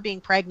thing of her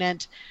being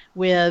pregnant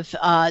with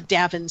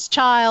Davin's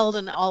child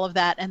and all of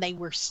that, and they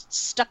were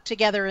stuck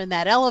together in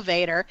that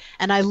elevator,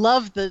 and I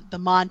love the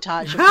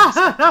montage of them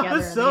stuck together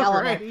in the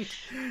elevator.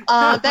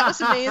 That was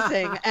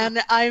amazing, and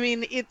I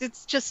mean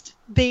it's just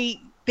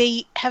they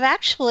they have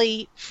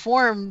actually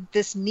formed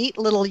this neat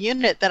little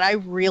unit that I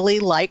really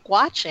like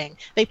watching.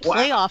 They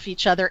play off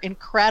each other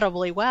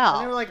incredibly well.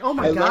 And they were like, "Oh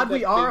my God,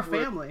 we are a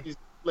family." He's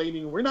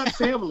explaining we're not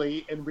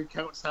family, and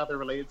recounts how they're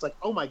related. It's like,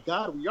 "Oh my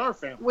God, we are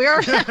family." We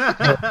are.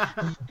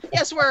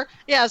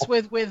 Yes,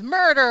 with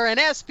murder and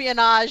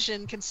espionage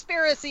and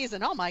conspiracies,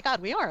 and oh my God,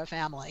 we are a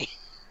family.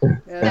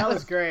 Yeah, that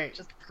was great.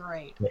 Just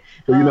great.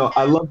 So,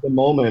 I love the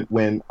moment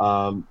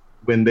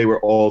when they were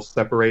all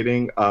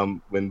separating,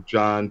 when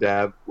John,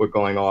 Dav were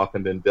going off,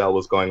 and then Del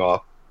was going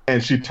off,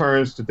 and she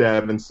turns to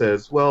Dav and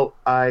says, "Well,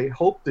 I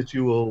hope that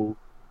you will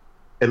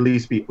at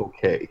least be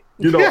okay."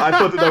 I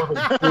thought that was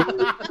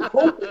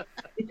really,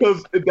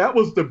 because that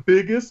was the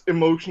biggest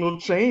emotional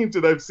change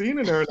that I've seen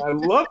in her, and I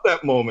love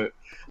that moment.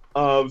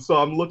 So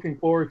I'm looking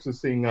forward to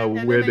seeing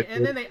where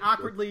then they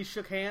awkwardly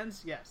shook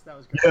hands. Yes, that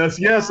was great.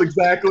 Yes,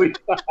 exactly.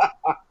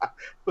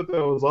 But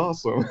that was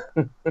awesome.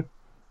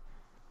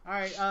 All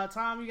right,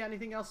 Tom, you got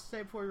anything else to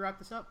say before we wrap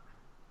this up?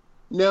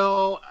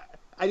 No,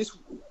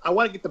 I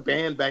want to get the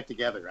band back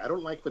together. I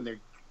don't like when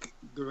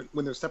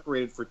they're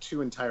separated for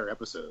 2 entire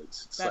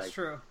episodes. That's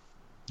true.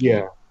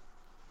 Yeah.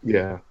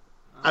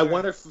 I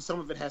wonder if some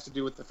of it has to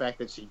do with the fact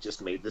that she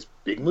just made this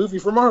big movie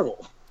for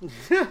Marvel.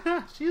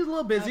 She's a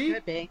little busy.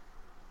 Could be.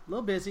 A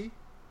little busy.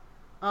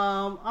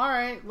 All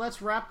right,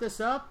 let's wrap this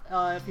up.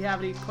 If you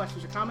have any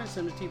questions or comments,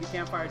 send them to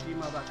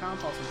tvcampfire@gmail.com.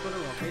 Follow us on Twitter,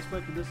 we're on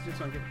Facebook. You listen to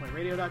us on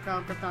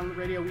GetThePointRadio.com, Krypton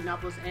Radio,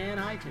 Wheatonopolis, and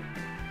iTunes.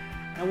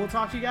 And we'll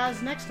talk to you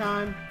guys next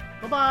time.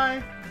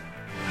 Bye-bye.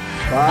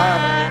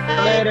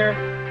 Bye.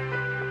 Later.